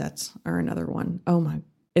sunsets are another one. Oh my,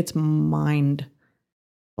 it's mind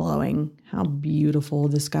blowing how beautiful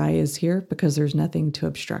the sky is here because there's nothing to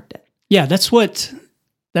obstruct it. Yeah, that's what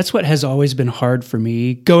has always been hard for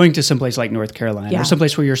me, going to someplace like North Carolina or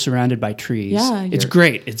someplace where you're surrounded by trees. Yeah, it's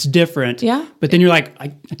great. It's different. Yeah. But then you're like, I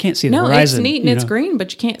can't see the No, horizon. it's neat and it's green,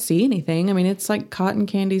 but you can't see anything. I mean, it's like cotton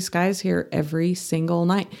candy skies here every single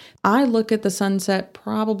night. I look at the sunset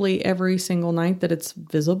probably every single night that it's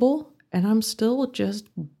visible, and I'm still just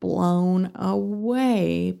blown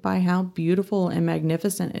away by how beautiful and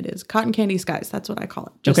magnificent it is. Cotton candy skies, that's what I call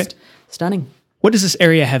it. Just stunning. What does this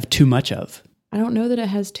area have too much of? I don't know that it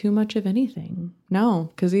has too much of anything. No,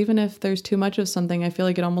 because even if there's too much of something, I feel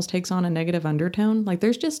like it almost takes on a negative undertone. Like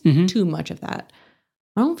there's just too much of that.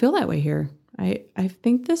 I don't feel that way here. I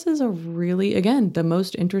think this is a really, again, the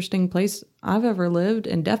most interesting place I've ever lived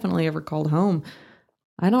and definitely ever called home.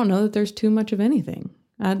 I don't know that there's too much of anything.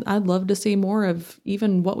 I'd love to see more of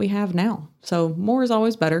even what we have now. So more is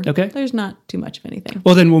always better. Okay. There's not too much of anything.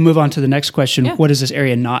 Well, then we'll move on to the next question. Yeah. What does this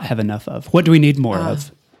area not have enough of? What do we need more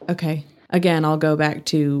of? Okay. Again, I'll go back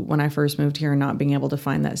to when I first moved here and not being able to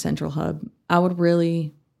find that central hub. I would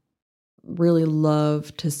really, really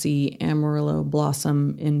love to see Amarillo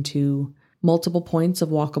blossom into multiple points of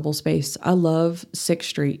walkable space. I love 6th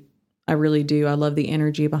Street. I really do. I love the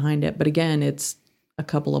energy behind it. But again, it's a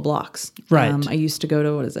couple of blocks. Right. I used to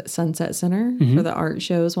go to, Sunset Center for the art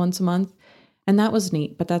shows once a month. And that was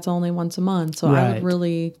neat, but that's only once a month. So I would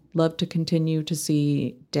really love to continue to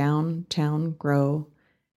see downtown grow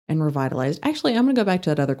and revitalized. Actually, I'm going to go back to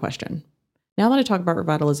that other question. Now that I talk about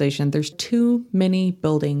revitalization, there's too many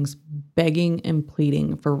buildings begging and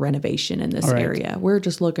pleading for renovation in this area. We're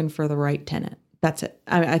just looking for the right tenant. That's it.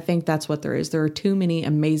 I think that's what there is. There are too many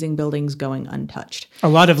amazing buildings going untouched. A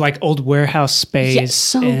lot of like old warehouse space. Yeah,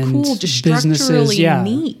 so and cool. Just businesses. structurally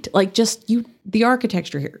neat. Like the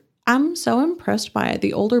architecture here. I'm so impressed by it.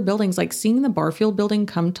 The older buildings, like seeing the Barfield building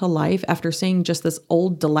come to life after seeing just this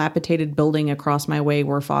old dilapidated building across my way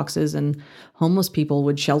where foxes and homeless people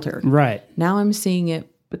would shelter. Right. Now I'm seeing it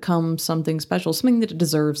become something special, something that it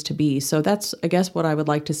deserves to be. So that's, I guess, what I would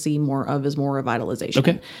like to see more of is more revitalization.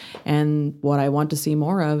 Okay. And what I want to see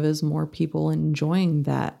more of is more people enjoying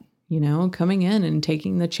that, coming in and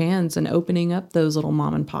taking the chance and opening up those little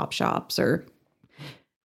mom and pop shops or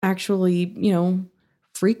actually,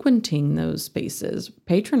 frequenting those spaces,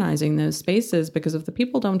 patronizing those spaces, because if the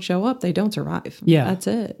people don't show up, they don't survive. Yeah. That's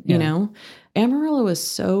it. You know, Amarillo is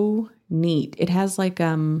so neat. It has like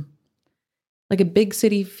a big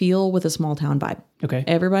city feel with a small town vibe. Okay.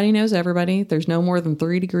 Everybody knows everybody. There's no more than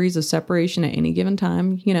 3 degrees of separation at any given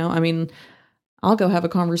time. I'll go have a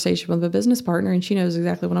conversation with a business partner and she knows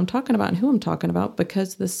exactly what I'm talking about and who I'm talking about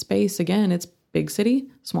because the space, again, it's big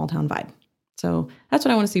city, small town vibe. So that's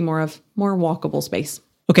what I want to see more of, more walkable space.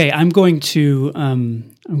 Okay, I'm going to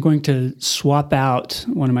swap out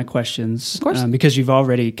one of my questions, of course. Because you've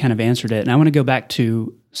already kind of answered it, and I want to go back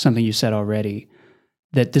to something you said already,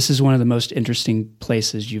 that this is one of the most interesting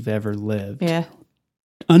places you've ever lived. Yeah.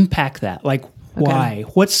 Unpack that. Like, why?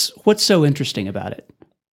 What's so interesting about it?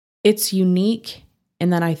 It's unique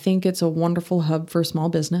in that I think it's a wonderful hub for small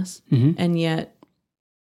business, and yet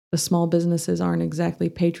the small businesses aren't exactly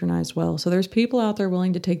patronized well. So there's people out there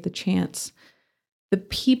willing to take the chance. The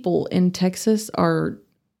people in Texas are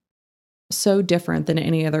so different than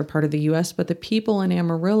any other part of the U.S., but the people in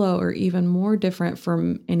Amarillo are even more different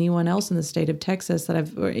from anyone else in the state of Texas that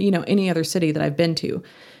any other city that I've been to.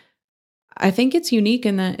 I think it's unique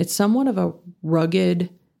in that it's somewhat of a rugged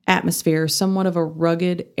atmosphere, somewhat of a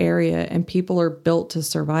rugged area, and people are built to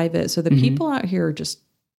survive it. So the people out here are just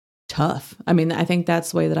tough. I think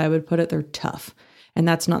that's the way that I would put it. They're tough. And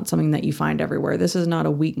that's not something that you find everywhere. This is not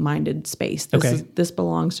a weak-minded space. This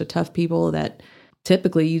belongs to tough people that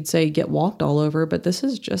typically you'd say get walked all over, but this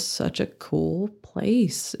is just such a cool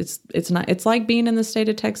place. It's like being in the state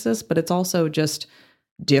of Texas, but it's also just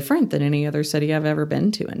different than any other city I've ever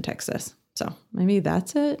been to in Texas. So maybe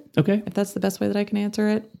that's it. Okay. If that's the best way that I can answer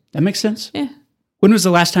it. That makes sense. Yeah. When was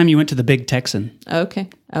the last time you went to the Big Texan? Okay.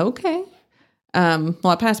 Well,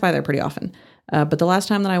 I pass by there pretty often. But the last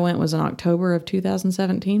time that I went was in October of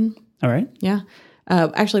 2017. All right. Yeah.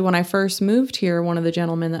 Actually, when I first moved here, one of the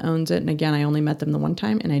gentlemen that owns it, and again, I only met them the one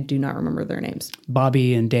time, and I do not remember their names.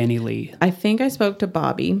 Bobby and Danny Lee. I think I spoke to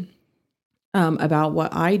Bobby about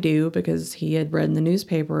what I do because he had read in the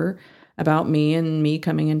newspaper about me and me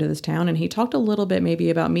coming into this town. And he talked a little bit maybe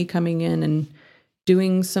about me coming in and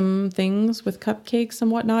doing some things with cupcakes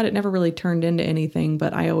and whatnot. It never really turned into anything,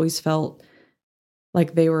 but I always felt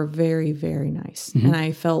like they were very, very nice. Mm-hmm. And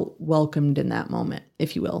I felt welcomed in that moment,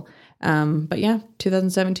 if you will. But yeah,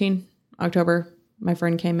 2017, October, my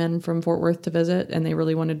friend came in from Fort Worth to visit and they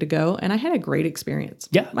really wanted to go. And I had a great experience.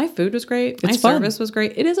 Yeah. My food was great. My It's fun. service was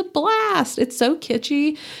great. It is a blast. It's so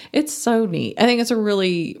kitschy. It's so neat. I think it's a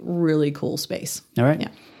really, really cool space. All right. Yeah.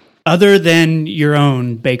 Other than your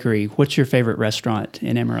own bakery, what's your favorite restaurant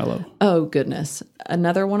in Amarillo? Oh, goodness.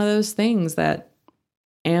 Another one of those things that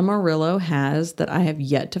Amarillo has that I have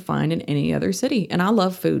yet to find in any other city. And I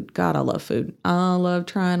love food. God, I love food. I love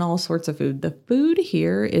trying all sorts of food. The food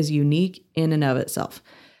here is unique in and of itself.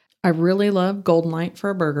 I really love Golden Light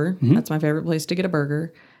for a burger. Mm-hmm. That's my favorite place to get a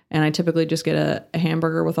burger. And I typically just get a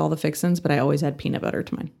hamburger with all the fixins, but I always add peanut butter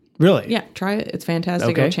to mine. Really? Yeah, try it. It's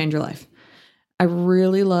fantastic. Okay. It'll change your life. I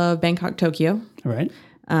really love Bangkok Tokyo. All right.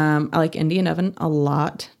 I like Indian Oven a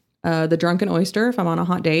lot. The Drunken Oyster if I'm on a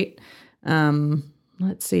hot date.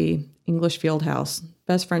 Let's see. English Field House.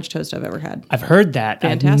 Best French toast I've ever had. I've heard that.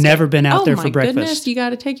 Fantastic. I've never been out there for breakfast. Goodness, you got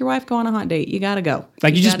to take your wife, go on a hot date. You got to go.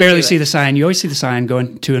 Like you just gotta barely do see it. the sign. You always see the sign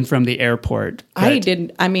going to and from the airport. I but-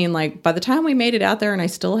 didn't. I mean, like by the time we made it out there and I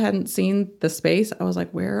still hadn't seen the space, I was like,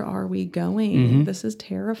 where are we going? This is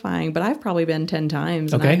terrifying. But I've probably been 10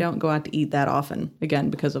 times and Okay. I don't go out to eat that often, again,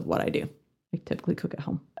 because of what I do. I typically cook at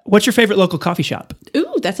home. What's your favorite local coffee shop?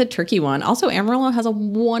 Ooh, that's a tricky one. Also, Amarillo has a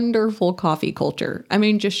wonderful coffee culture. I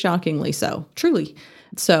mean, just shockingly so, truly.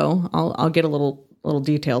 So I'll get a little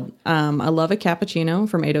detailed. I love a cappuccino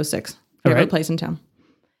from 806, favorite right. place in town.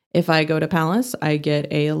 If I go to Palace, I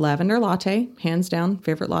get a lavender latte, hands down,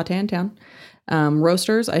 favorite latte in town.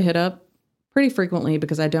 Roasters, I hit up pretty frequently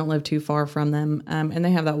because I don't live too far from them. And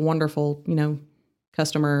they have that wonderful,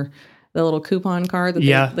 customer, the little coupon card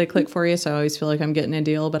that they click for you. So I always feel like I'm getting a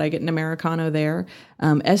deal, but I get an Americano there.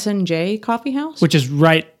 S&J Coffee House. Which is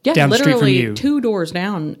right down the street from literally you. 2 doors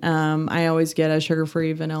down. I always get a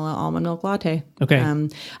sugar-free vanilla almond milk latte. Okay.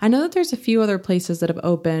 I know that there's a few other places that have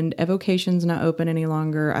opened. Evocation's not open any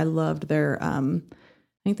longer. I loved their, I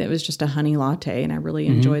think that was just a honey latte, and I really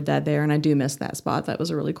enjoyed that there. And I do miss that spot. That was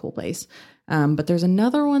a really cool place. But there's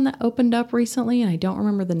another one that opened up recently, and I don't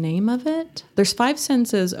remember the name of it. There's Five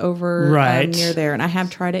Senses over near there, and I have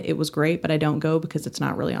tried it. It was great, but I don't go because it's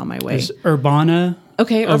not really on my way. There's Urbana.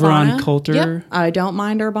 Okay, over Urbana. on Coulter. Yep, I don't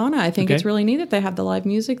mind Urbana. I think Okay. it's really neat that they have the live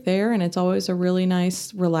music there, and it's always a really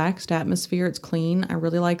nice, relaxed atmosphere. It's clean. I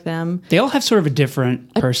really like them. They all have sort of a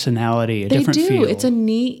different personality, a They different do.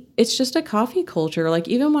 feel. It's just a coffee culture. Like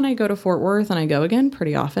even when I go to Fort Worth, and I go again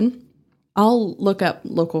pretty often, I'll look up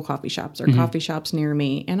local coffee shops or coffee shops near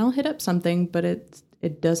me, and I'll hit up something, but it's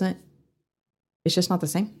just not the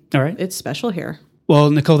same. All right. It's special here. Well,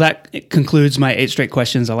 Nicole, that concludes my 8 straight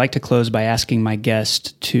questions. I like to close by asking my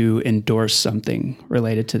guest to endorse something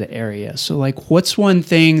related to the area. So, what's one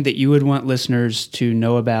thing that you would want listeners to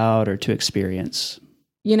know about or to experience?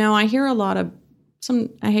 I hear a lot of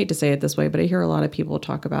I hate to say it this way, but I hear a lot of people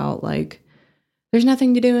talk about there's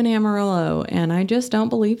nothing to do in Amarillo, and I just don't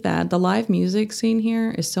believe that. The live music scene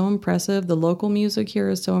here is so impressive. The local music here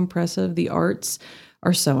is so impressive. The arts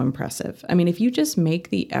are so impressive. I mean, if you just make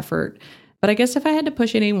the effort, but I guess if I had to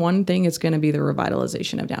push any one thing, it's going to be the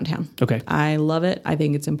revitalization of downtown. Okay. I love it. I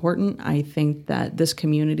think it's important. I think that this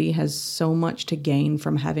community has so much to gain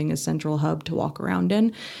from having a central hub to walk around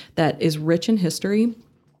in that is rich in history,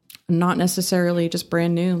 not necessarily just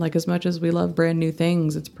brand new. As much as we love brand new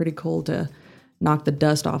things, it's pretty cool to knock the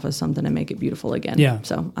dust off of something and make it beautiful again. Yeah.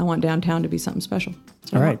 So I want downtown to be something special.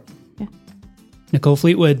 So All right. Yeah. Nicole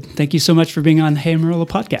Fleetwood, thank you so much for being on the Hey Amarillo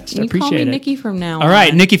podcast. I You call appreciate me it. Nikki from now on. All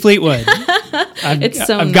right, Nikki Fleetwood. It's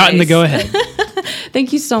so I've gotten the nice. go ahead.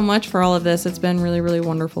 Thank you so much for all of this. It's been really, really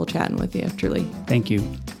wonderful chatting with you, truly. Thank you.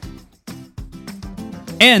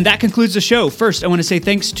 And that concludes the show. First, I want to say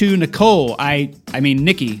thanks to Nicole. I mean,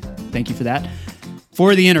 Nikki. Thank you for that.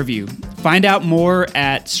 For the interview. Find out more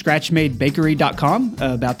at scratchmadebakery.com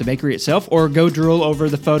about the bakery itself, or go drool over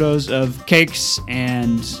the photos of cakes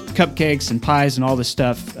and cupcakes and pies and all this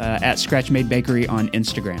stuff at Scratchmade Bakery on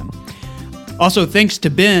Instagram. Also, thanks to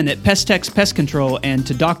Ben at Pestex Pest Control and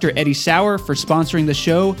to Dr. Eddie Sauer for sponsoring the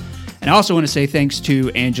show. And I also want to say thanks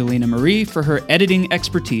to Angelina Marie for her editing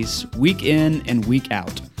expertise week in and week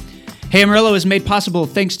out. Hey Amarillo is made possible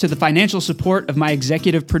thanks to the financial support of my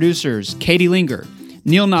executive producers, Katie Linger,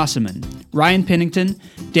 Neil Nossaman, Ryan Pennington,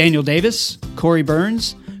 Daniel Davis, Corey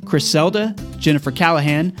Burns, Chris Selda, Jennifer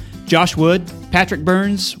Callahan, Josh Wood, Patrick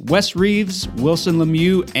Burns, Wes Reeves, Wilson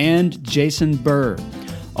Lemieux, and Jason Burr.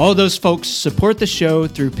 All those folks support the show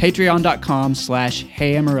through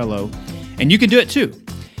patreon.com/HeyAmarillo, and you can do it too.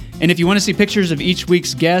 And if you want to see pictures of each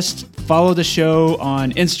week's guest, follow the show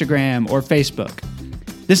on Instagram or Facebook.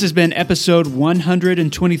 This has been episode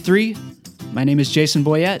 123. My name is Jason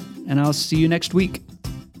Boyette, and I'll see you next week.